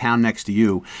border from the town next to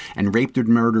you and raped and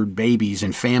murdered babies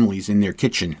and families in their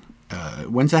kitchen?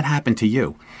 When's that happened to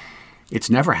you? It's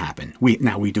never happened.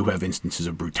 We do have instances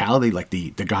of brutality, like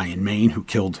the guy in Maine who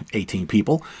killed 18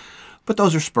 people. But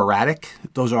those are sporadic.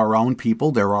 Those are our own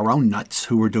people. They're our own nuts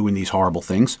who are doing these horrible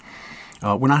things.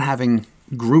 We're not having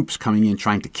groups coming in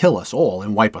trying to kill us all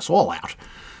and wipe us all out,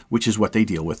 which is what they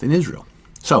deal with in Israel.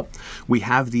 So we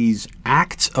have these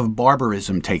acts of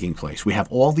barbarism taking place. We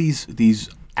have all these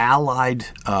allied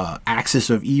axis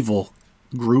of evil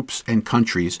groups and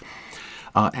countries.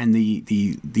 And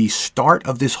the start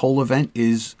of this whole event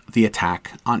is the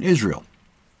attack on Israel.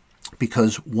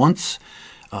 Because once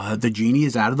the genie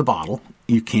is out of the bottle,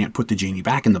 you can't put the genie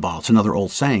back in the bottle. It's another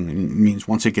old saying. It means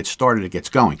once it gets started, it gets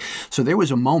going. So there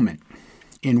was a moment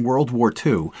in World War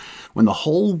II when the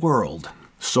whole world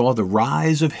saw the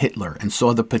rise of Hitler and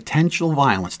saw the potential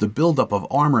violence, the buildup of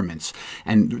armaments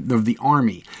and of the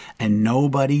army, and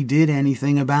nobody did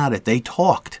anything about it. They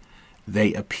talked.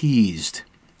 They appeased.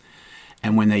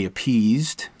 And when they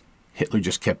appeased, Hitler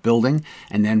just kept building.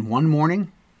 And then one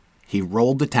morning, he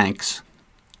rolled the tanks,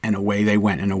 and away they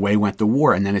went, and away went the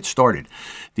war, and then it started.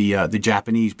 The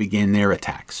Japanese began their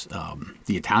attacks.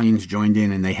 The Italians joined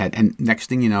in, and next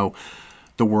thing you know,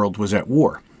 the world was at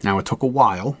war. Now, it took a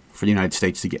while for the United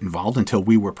States to get involved until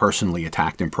we were personally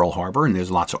attacked in Pearl Harbor, and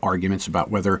there's lots of arguments about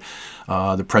whether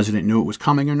the president knew it was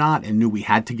coming or not and knew we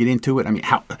had to get into it. I mean,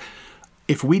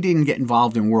 if we didn't get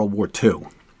involved in World War II,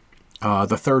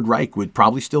 the Third Reich would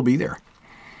probably still be there,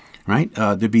 right?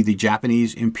 There'd be the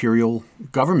Japanese imperial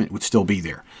government would still be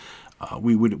there.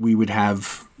 We would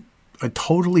have a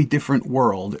totally different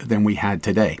world than we had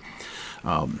today.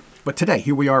 But today,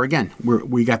 here we are again.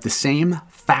 We got the same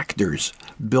factors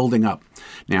building up.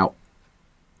 Now,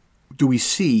 do we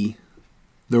see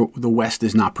the West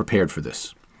is not prepared for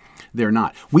this? They're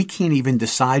not. We can't even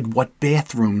decide what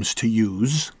bathrooms to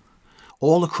use.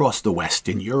 All across the West,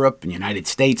 in Europe, in the United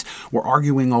States, we're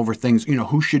arguing over things.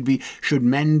 Should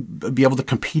men be able to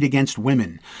compete against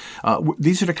women?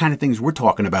 These are the kind of things we're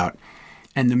talking about.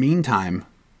 And in the meantime,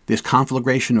 this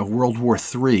conflagration of World War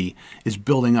III is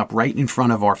building up right in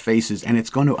front of our faces, and it's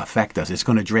going to affect us. It's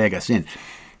going to drag us in.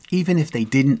 Even if they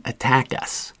didn't attack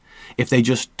us, if they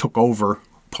just took over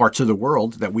parts of the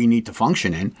world that we need to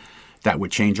function in, that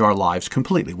would change our lives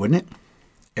completely, wouldn't it?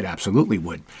 It absolutely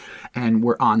would. And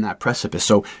we're on that precipice.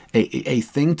 So a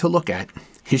thing to look at,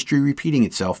 history repeating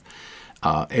itself.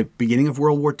 At the beginning of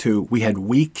World War II, we had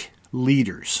weak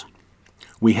leaders.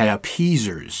 We had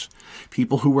appeasers,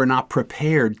 people who were not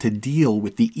prepared to deal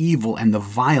with the evil and the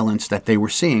violence that they were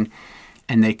seeing,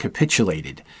 and they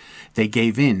capitulated. They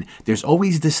gave in. There's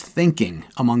always this thinking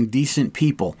among decent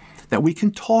people that we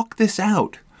can talk this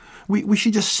out. We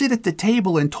should just sit at the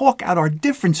table and talk out our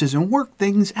differences and work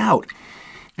things out.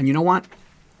 And you know what?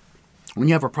 When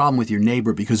you have a problem with your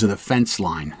neighbor because of the fence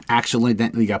line,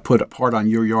 accidentally got put a part on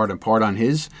your yard and part on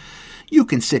his, you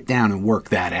can sit down and work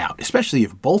that out, especially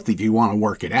if both of you want to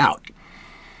work it out.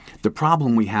 The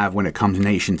problem we have when it comes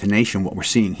nation to nation, what we're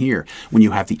seeing here, when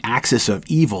you have the axis of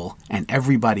evil and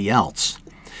everybody else,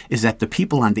 is that the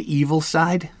people on the evil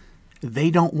side, they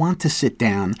don't want to sit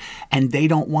down and they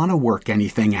don't want to work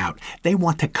anything out. They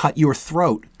want to cut your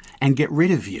throat and get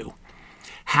rid of you.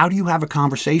 How do you have a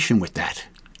conversation with that?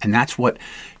 And that's what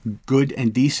good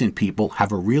and decent people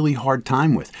have a really hard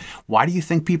time with. Why do you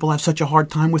think people have such a hard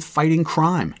time with fighting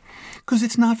crime? Because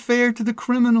it's not fair to the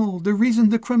criminal. The reason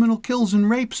the criminal kills and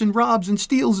rapes and robs and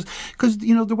steals is because,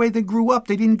 the way they grew up,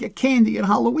 they didn't get candy at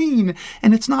Halloween.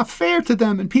 And it's not fair to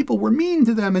them. And people were mean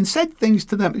to them and said things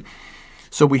to them.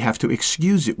 So we have to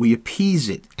excuse it. We appease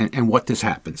it. And what this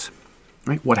happens,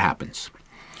 right? What happens?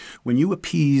 When you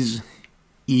appease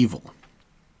evil,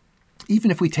 even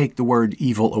if we take the word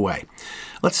evil away,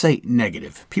 let's say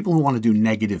negative, people who want to do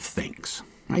negative things,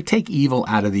 right? Take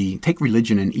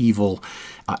religion and evil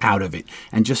out of it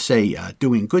and just say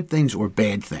doing good things or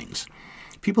bad things.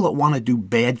 People that want to do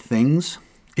bad things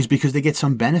is because they get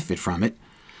some benefit from it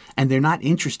and they're not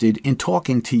interested in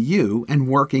talking to you and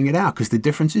working it out, because the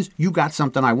difference is you got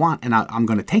something I want and I'm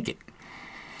going to take it.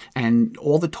 And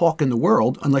all the talk in the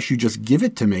world, unless you just give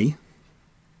it to me,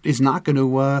 is not going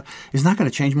to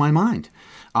change my mind.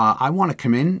 I want to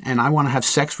come in and I want to have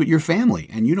sex with your family,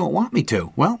 and you don't want me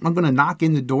to. Well, I'm going to knock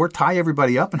in the door, tie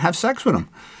everybody up, and have sex with them.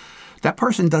 That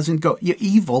person doesn't go. You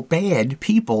evil, bad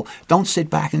people don't sit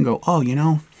back and go, oh,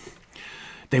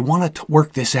 they want to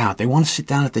work this out. They want to sit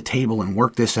down at the table and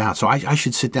work this out. So I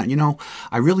should sit down.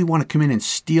 I really want to come in and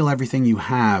steal everything you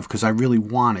have because I really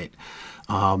want it.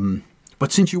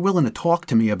 But since you're willing to talk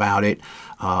to me about it,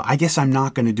 I guess I'm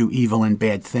not going to do evil and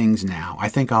bad things now. I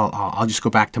think I'll just go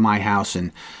back to my house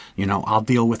and, I'll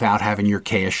deal without having your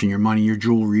cash and your money, your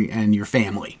jewelry, and your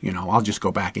family. I'll just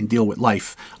go back and deal with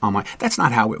life on my... That's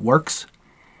not how it works.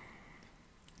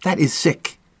 That is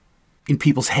sick in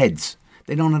people's heads.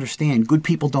 They don't understand. Good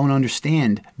people don't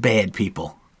understand bad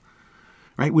people,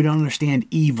 right? We don't understand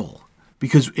evil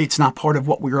because it's not part of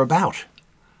what we're about.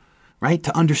 Right?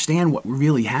 To understand what we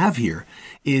really have here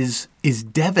is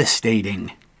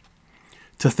devastating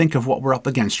to think of what we're up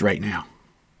against right now,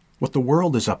 what the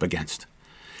world is up against.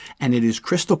 And it is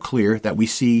crystal clear that we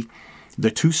see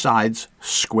the two sides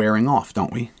squaring off,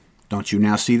 don't we? Don't you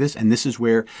now see this? And this is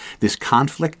where this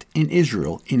conflict in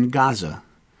Israel, in Gaza,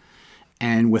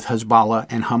 and with Hezbollah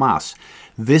and Hamas,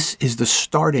 this is the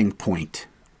starting point.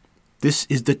 This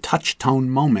is the touchstone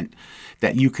moment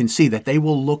that you can see that they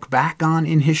will look back on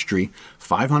in history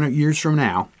 500 years from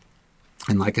now.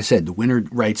 And like I said, the winner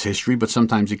writes history, but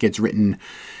sometimes it gets written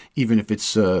even if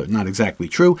it's not exactly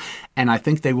true. And I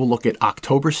think they will look at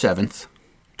October 7th,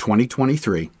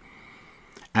 2023,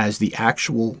 as the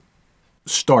actual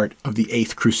start of the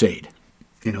 8th Crusade.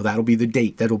 That'll be the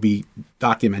date that'll be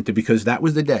documented, because that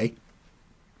was the day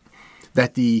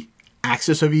that the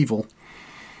axis of evil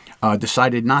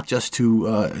decided not just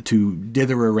to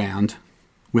dither around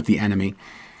with the enemy,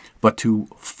 but to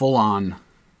full-on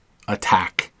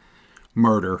attack,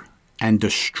 murder, and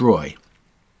destroy.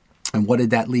 And what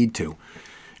did that lead to?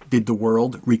 Did the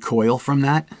world recoil from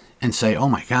that and say, oh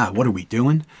my God, what are we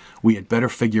doing? We had better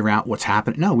figure out what's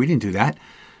happening. No, we didn't do that.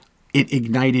 It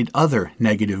ignited other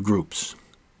negative groups.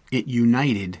 It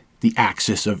united the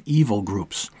axis of evil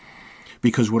groups.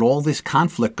 Because with all this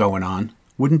conflict going on,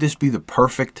 wouldn't this be the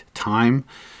perfect time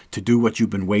to do what you've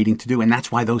been waiting to do? And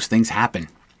that's why those things happen,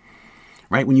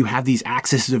 right? When you have these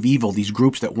axes of evil, these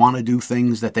groups that want to do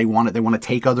things that they want to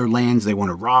take other lands, they want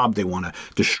to rob, they want to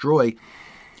destroy,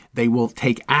 they will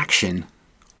take action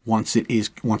once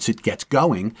it gets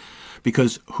going,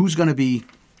 because who's going to be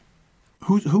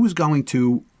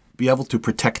able to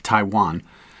protect Taiwan?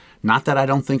 Not that I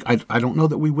don't know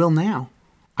that we will now.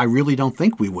 I really don't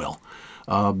think we will.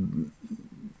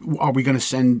 Are we going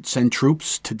to send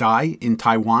troops to die in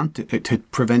Taiwan to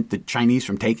prevent the Chinese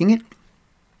from taking it?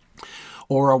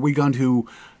 Or are we going to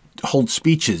hold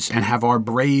speeches and have our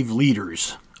brave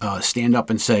leaders stand up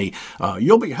and say,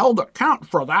 you'll be held to account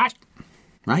for that,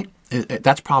 right?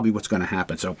 That's probably what's going to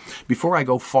happen. So before I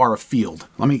go far afield,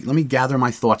 let me gather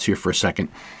my thoughts here for a second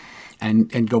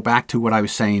and go back to what I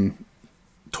was saying,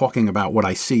 talking about what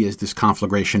I see as this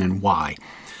conflagration and why.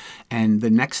 And the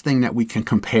next thing that we can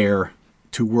compare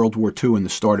to World War II and the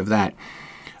start of that,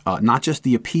 not just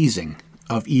the appeasing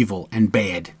of evil and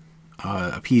bad,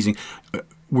 appeasing.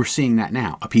 we're seeing that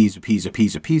now. Appease, appease,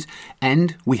 appease, appease.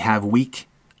 And we have weak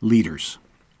leaders.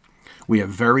 We have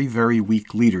very, very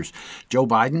weak leaders. Joe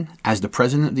Biden, as the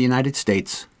President of the United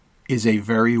States, is a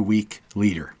very weak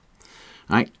leader.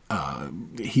 Right?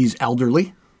 He's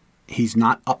elderly. He's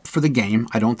not up for the game.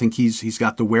 I don't think he's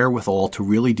got the wherewithal to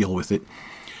really deal with it.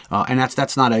 And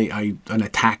that's not an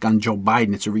attack on Joe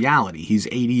Biden. It's a reality. He's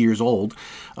 80 years old,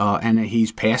 and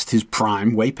he's past his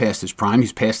prime, way past his prime.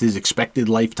 He's past his expected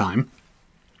lifetime.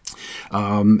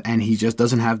 And he just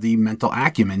doesn't have the mental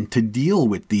acumen to deal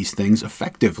with these things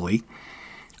effectively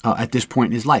at this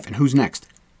point in his life. And who's next?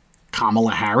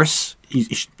 Kamala Harris.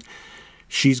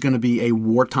 She's going to be a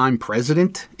wartime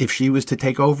president if she was to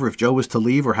take over, if Joe was to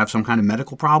leave or have some kind of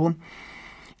medical problem.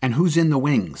 And who's in the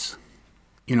wings?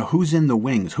 Who's in the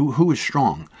wings? Who is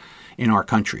strong in our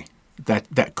country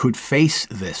that could face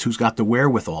this? Who's got the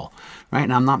wherewithal? Right?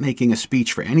 And I'm not making a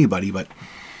speech for anybody, but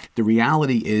the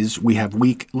reality is we have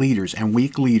weak leaders, and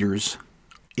weak leaders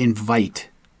invite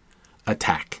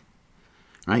attack.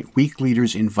 Right? Weak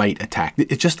leaders invite attack.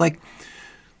 It's just like,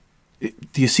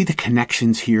 do you see the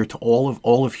connections here to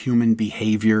all of human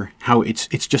behavior? How it's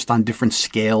just on different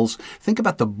scales. Think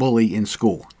about the bully in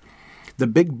school. The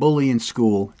big bully in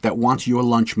school that wants your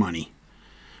lunch money,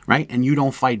 right? And you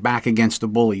don't fight back against the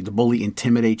bully. The bully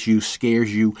intimidates you,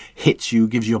 scares you, hits you,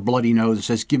 gives you a bloody nose and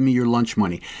says, give me your lunch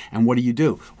money. And what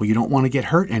do? Well, you don't want to get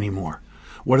hurt anymore.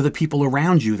 What are the people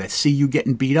around you that see you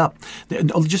getting beat up?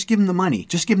 Just give him the money.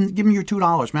 Just give him your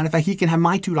 $2. Matter of fact, he can have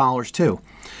my $2 too.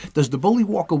 Does the bully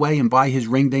walk away and buy his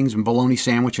ring dings and bologna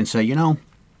sandwich and say,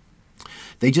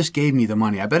 they just gave me the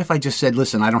money. I bet if I just said,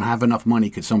 listen, I don't have enough money,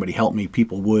 could somebody help me?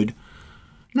 People would.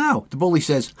 No, the bully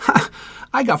says,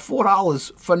 I got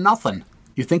 $4 for nothing.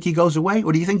 You think he goes away?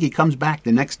 Or do you think he comes back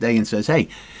the next day and says, hey,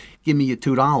 give me your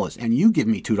 $2, and you give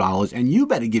me $2, and you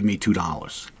better give me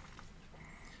 $2?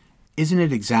 Isn't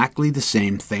it exactly the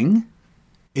same thing?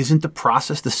 Isn't the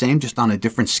process the same, just on a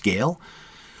different scale?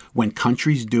 When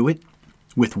countries do it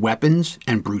with weapons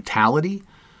and brutality,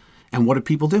 and what do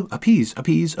people do? Appease,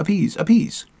 appease, appease,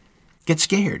 appease. Get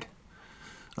scared.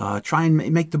 Try and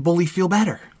make the bully feel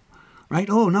better. Right?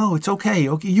 Oh, no, it's okay.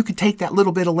 Okay, you could take that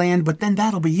little bit of land, but then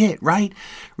that'll be it, right?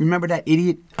 Remember that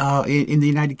idiot in the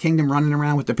United Kingdom running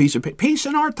around with the piece of paper? Peace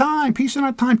in our time,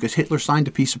 because Hitler signed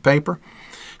a piece of paper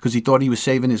because he thought he was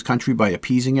saving his country by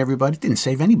appeasing everybody. It didn't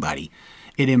save anybody.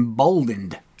 It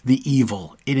emboldened the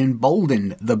evil. It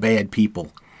emboldened the bad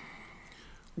people.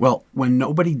 Well, when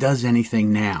nobody does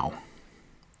anything now,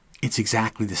 it's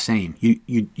exactly the same.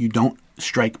 You don't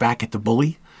strike back at the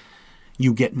bully,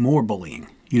 you get more bullying.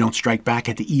 You don't strike back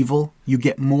at the evil, you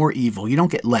get more evil. You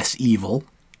don't get less evil.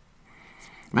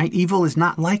 Right? Evil is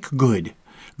not like good.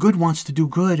 Good wants to do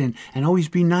good and always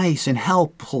be nice and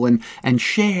helpful and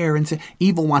share. And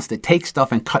evil wants to take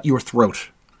stuff and cut your throat.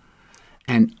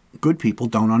 And good people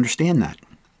don't understand that.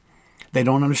 They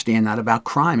don't understand that about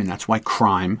crime, and that's why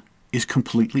crime is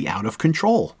completely out of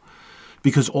control.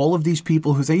 Because all of these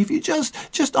people who say, if you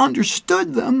just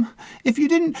understood them, if you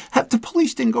didn't have, the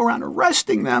police didn't go around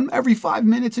arresting them every 5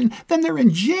 minutes and then they're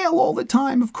in jail all the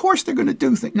time, of course they're going to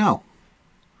do things. No,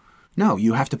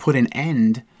 you have to put an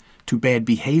end to bad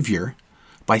behavior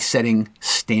by setting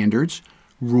standards,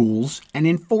 rules, and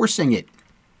enforcing it.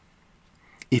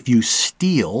 If you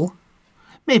steal,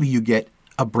 maybe you get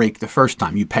a break the first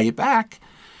time. You pay it back,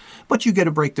 but you get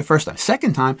a break the first time.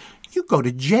 Second time, you go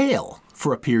to jail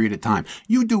for a period of time.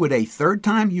 You do it a third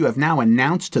time, you have now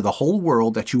announced to the whole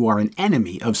world that you are an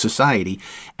enemy of society,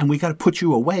 and we got to put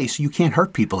you away so you can't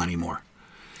hurt people anymore.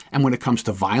 And when it comes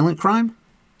to violent crime,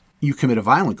 you commit a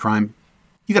violent crime,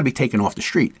 you got to be taken off the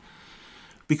street.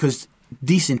 Because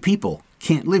decent people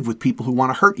can't live with people who want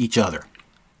to hurt each other.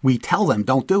 We tell them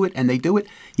don't do it, and they do it.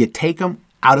 You take them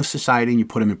out of society and you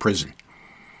put them in prison.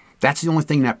 That's the only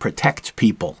thing that protects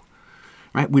people.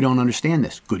 Right? We don't understand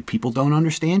this. Good people don't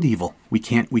understand evil. We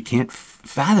can't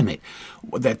fathom it.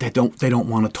 That they don't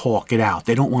want to talk it out.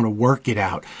 They don't want to work it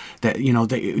out. That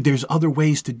there's other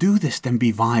ways to do this than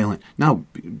be violent. No,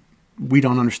 we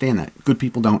don't understand that. Good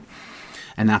people don't,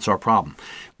 and that's our problem.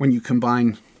 When you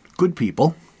combine good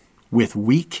people with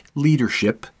weak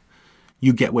leadership,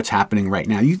 you get what's happening right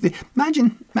now.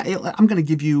 Imagine, I'm going to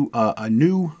give you a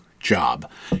new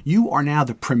job. You are now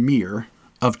the premier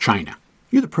of China.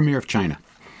 You're the premier of China.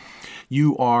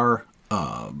 You are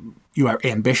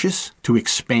ambitious to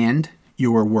expand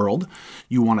your world.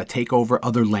 You want to take over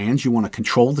other lands. You want to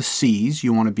control the seas.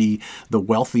 You want to be the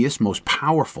wealthiest, most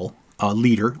powerful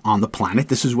leader on the planet.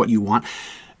 This is what you want.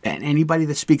 And anybody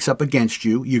that speaks up against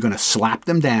you, you're going to slap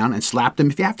them down and slap them.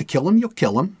 If you have to kill them, you'll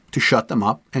kill them to shut them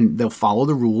up, and they'll follow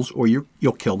the rules, or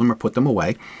you'll kill them or put them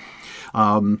away.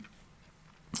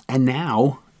 And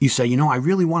now you say, I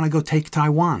really want to go take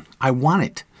Taiwan. I want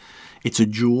it. It's a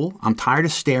jewel. I'm tired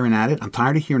of staring at it. I'm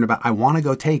tired of hearing about it. I want to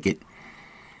go take it.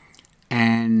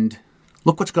 And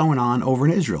look what's going on over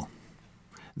in Israel.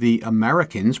 The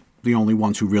Americans, the only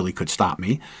ones who really could stop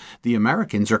me, the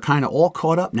Americans are kind of all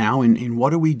caught up now in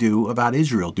what do we do about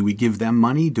Israel? Do we give them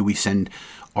money? Do we send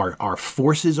our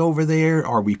forces over there?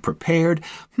 Are we prepared?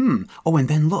 Oh, and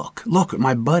then look,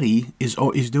 my buddy is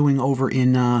doing over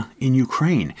in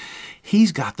Ukraine.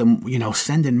 He's got them,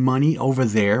 sending money over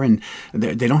there, and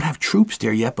they don't have troops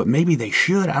there yet, but maybe they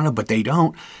should. I don't know, but they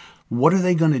don't. What are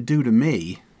they going to do to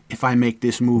me if I make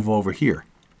this move over here?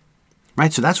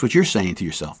 Right? So that's what you're saying to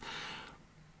yourself.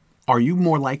 Are you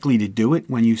more likely to do it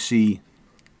when you see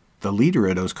the leader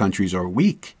of those countries are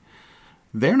weak?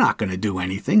 They're not going to do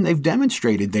anything. They've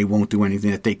demonstrated they won't do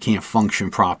anything, that they can't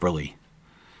function properly.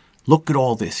 Look at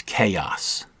all this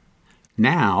chaos.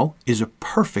 Now is a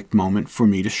perfect moment for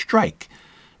me to strike,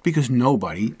 because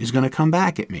nobody is going to come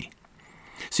back at me.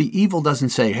 See, evil doesn't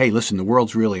say, hey, listen, the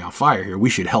world's really on fire here. We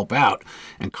should help out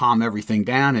and calm everything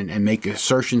down and make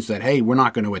assertions that, hey, we're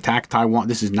not going to attack Taiwan.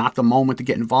 This is not the moment to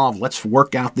get involved. Let's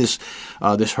work out this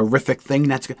horrific thing.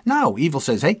 No, evil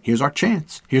says, hey, here's our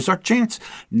chance. Here's our chance.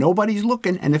 Nobody's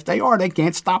looking, and if they are, they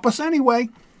can't stop us anyway.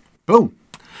 Boom.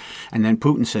 And then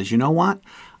Putin says, you know what?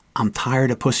 I'm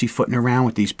tired of pussyfooting around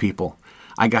with these people.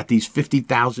 I got these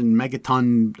 50,000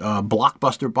 megaton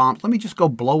blockbuster bombs. Let me just go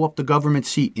blow up the government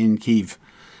seat in Kyiv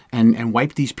and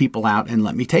wipe these people out and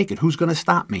let me take it. Who's going to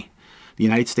stop me? The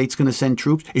United States going to send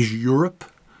troops? Is Europe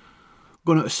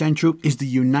going to send troops? Is the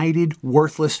United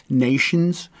Worthless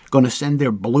Nations going to send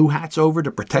their blue hats over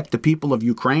to protect the people of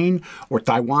Ukraine or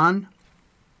Taiwan?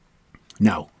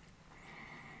 No.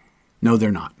 No,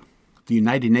 they're not. The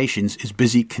United Nations is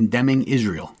busy condemning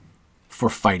Israel for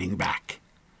fighting back.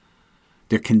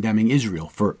 They're condemning Israel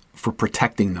for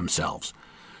protecting themselves.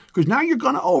 Because now you're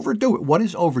going to overdo it. What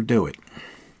is overdo it?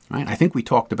 Right? I think we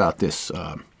talked about this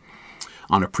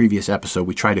on a previous episode.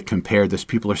 We tried to compare this.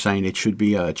 People are saying it should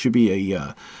be an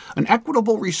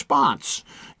equitable response.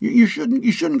 You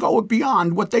shouldn't go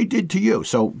beyond what they did to you.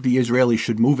 So the Israelis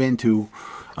should move into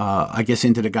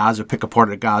the Gaza, pick apart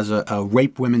the Gaza,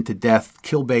 rape women to death,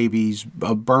 kill babies,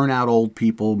 burn out old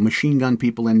people, machine gun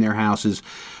people in their houses,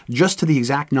 just to the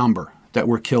exact number that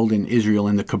were killed in Israel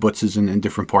in the kibbutzes and in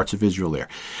different parts of Israel there.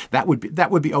 That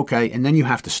would be okay, and then you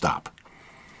have to stop.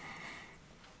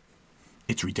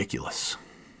 It's ridiculous.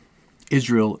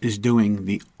 Israel is doing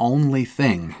the only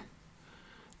thing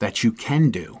that you can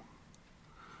do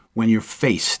when you're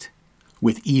faced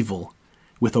with evil,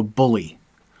 with a bully,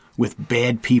 with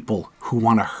bad people who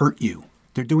want to hurt you.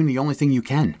 They're doing the only thing you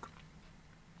can.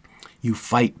 You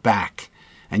fight back,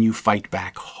 and you fight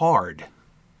back hard.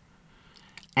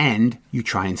 And you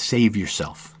try and save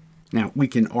yourself. Now, we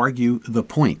can argue the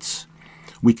points.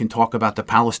 We can talk about the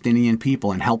Palestinian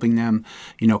people and helping them,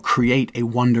 create a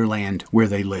wonderland where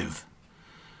they live.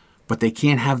 But they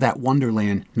can't have that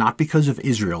wonderland not because of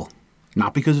Israel,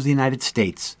 not because of the United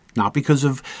States, not because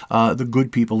of the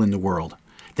good people in the world.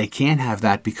 They can't have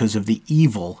that because of the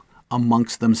evil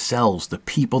amongst themselves, the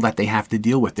people that they have to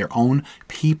deal with, their own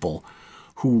people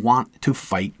who want to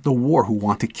fight the war, who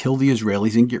want to kill the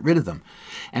Israelis and get rid of them.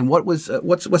 And what's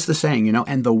the saying,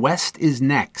 and the West is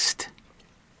next.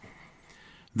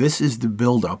 This is the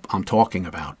buildup I'm talking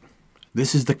about.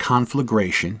 This is the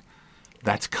conflagration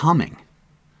that's coming.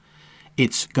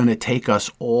 It's going to take us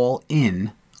all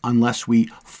in unless we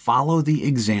follow the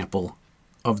example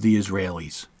of the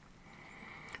Israelis.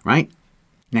 Right?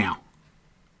 Now,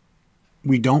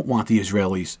 we don't want the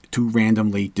Israelis to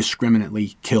randomly,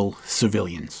 discriminately kill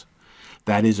civilians.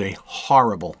 That is a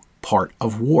horrible part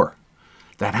of war.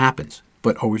 That happens.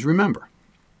 But always remember,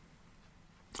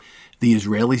 the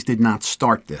Israelis did not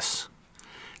start this.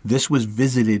 This was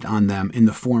visited on them in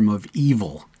the form of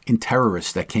evil and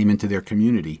terrorists that came into their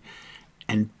community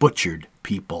and butchered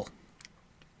people.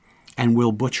 And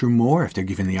will butcher more if they're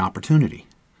given the opportunity.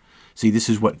 See, this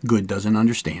is what good doesn't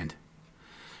understand.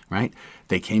 Right?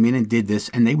 They came in and did this,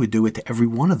 and they would do it to every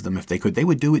one of them if they could. They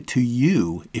would do it to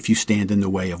you if you stand in the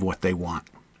way of what they want.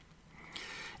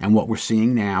 And what we're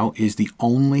seeing now is the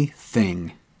only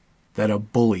thing that a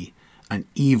bully, an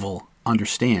evil,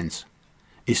 understands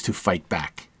is to fight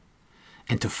back.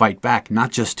 And to fight back,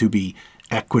 not just to be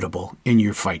equitable in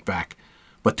your fight back,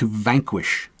 but to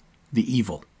vanquish the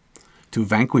evil, to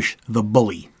vanquish the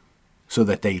bully, so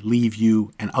that they leave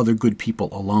you and other good people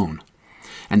alone.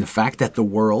 And the fact that the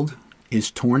world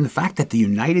is torn, the fact that the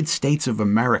United States of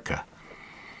America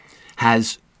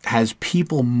has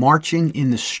people marching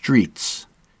in the streets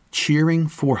cheering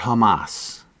for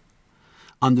Hamas.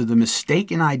 under the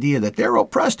mistaken idea that they're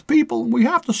oppressed people and we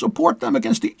have to support them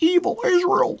against the evil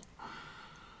Israel,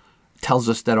 tells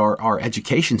us that our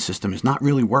education system is not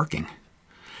really working.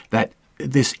 That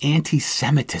this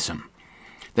anti-Semitism,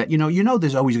 that you know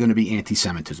there's always going to be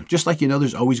anti-Semitism. Just like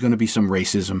there's always going to be some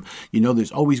racism.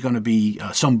 There's always going to be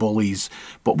some bullies.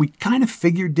 But we kind of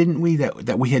figured, didn't we,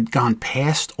 that we had gone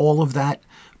past all of that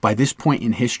by this point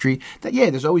in history, that,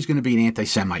 there's always going to be an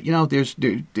anti-Semite.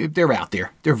 They're out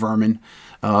there. They're vermin.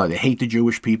 They hate the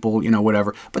Jewish people,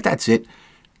 whatever. But that's it.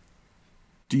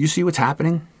 Do you see what's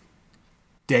happening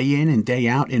day in and day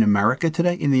out in America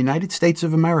today? In the United States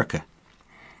of America,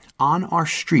 on our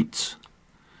streets,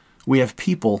 we have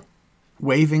people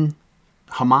waving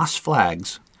Hamas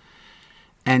flags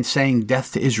and saying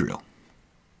death to Israel.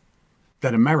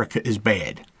 That America is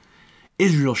bad.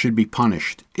 Israel should be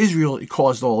punished. Israel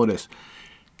caused all of this.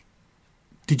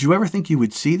 Did you ever think you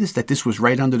would see this, that this was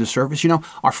right under the surface?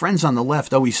 Our friends on the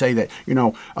left always say that,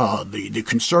 the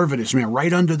conservatives,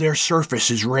 right under their surface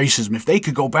is racism. If they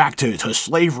could go back to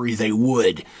slavery, they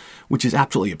would, which is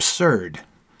absolutely absurd.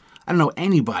 I don't know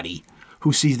anybody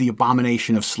who sees the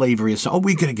abomination of slavery as,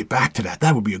 we got to get back to that.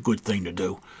 That would be a good thing to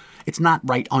do. It's not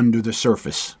right under the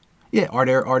surface. Yeah, are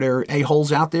there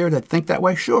a-holes out there that think that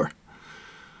way? Sure.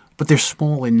 But they're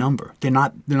small in number. They're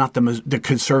not the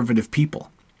conservative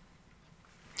people.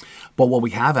 But what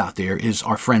we have out there is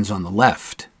our friends on the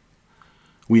left.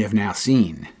 We have now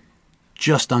seen,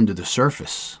 just under the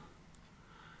surface,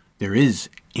 there is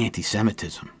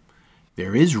anti-Semitism.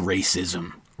 There is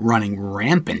racism running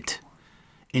rampant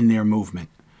in their movement.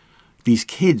 These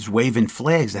kids waving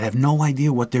flags that have no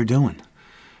idea what they're doing.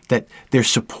 That they're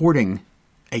supporting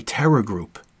a terror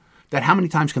group. That, how many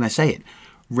times can I say it?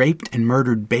 Raped and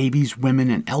murdered babies, women,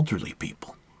 and elderly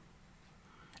people.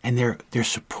 And they're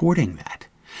supporting that.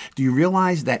 Do you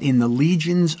realize that in the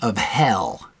legions of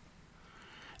hell,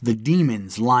 the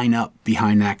demons line up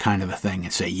behind that kind of a thing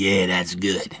and say, yeah, that's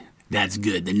good. That's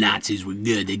good. The Nazis were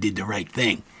good. They did the right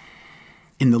thing.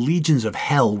 In the legions of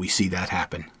hell, we see that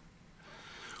happen.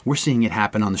 We're seeing it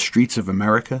happen on the streets of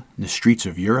America, in the streets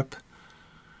of Europe.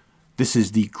 This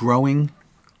is the growing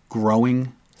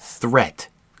threat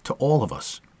to all of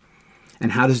us.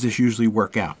 And how does this usually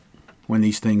work out when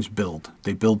these things build?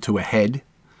 They build to a head,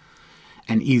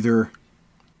 and either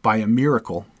by a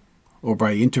miracle or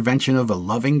by intervention of a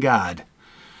loving God,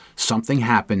 something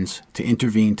happens to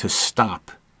intervene to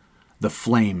stop the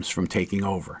flames from taking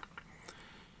over.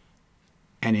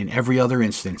 And in every other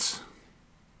instance,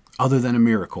 other than a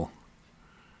miracle,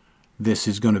 this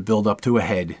is going to build up to a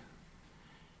head,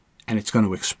 and it's going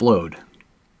to explode.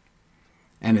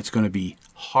 And it's going to be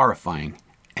horrifying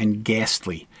and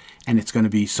ghastly, and it's going to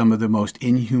be some of the most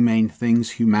inhumane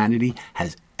things humanity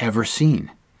has ever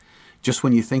seen. Just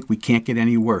when you think we can't get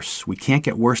any worse, we can't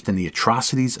get worse than the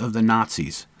atrocities of the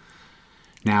Nazis.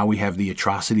 Now we have the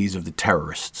atrocities of the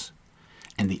terrorists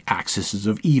and the axes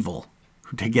of evil,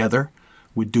 who together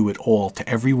would do it all to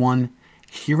everyone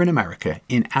here in America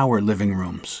in our living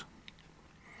rooms.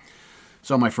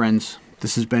 So, my friends,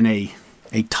 this has been a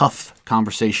tough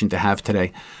conversation to have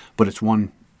today, but it's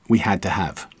one we had to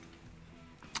have.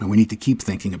 And we need to keep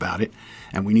thinking about it,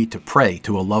 and we need to pray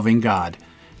to a loving God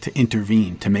to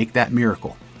intervene, to make that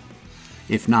miracle.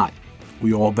 If not,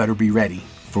 we all better be ready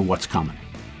for what's coming.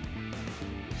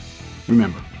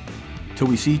 Remember, till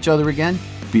we see each other again,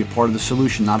 be a part of the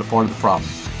solution, not a part of the problem.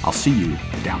 I'll see you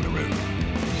down the road.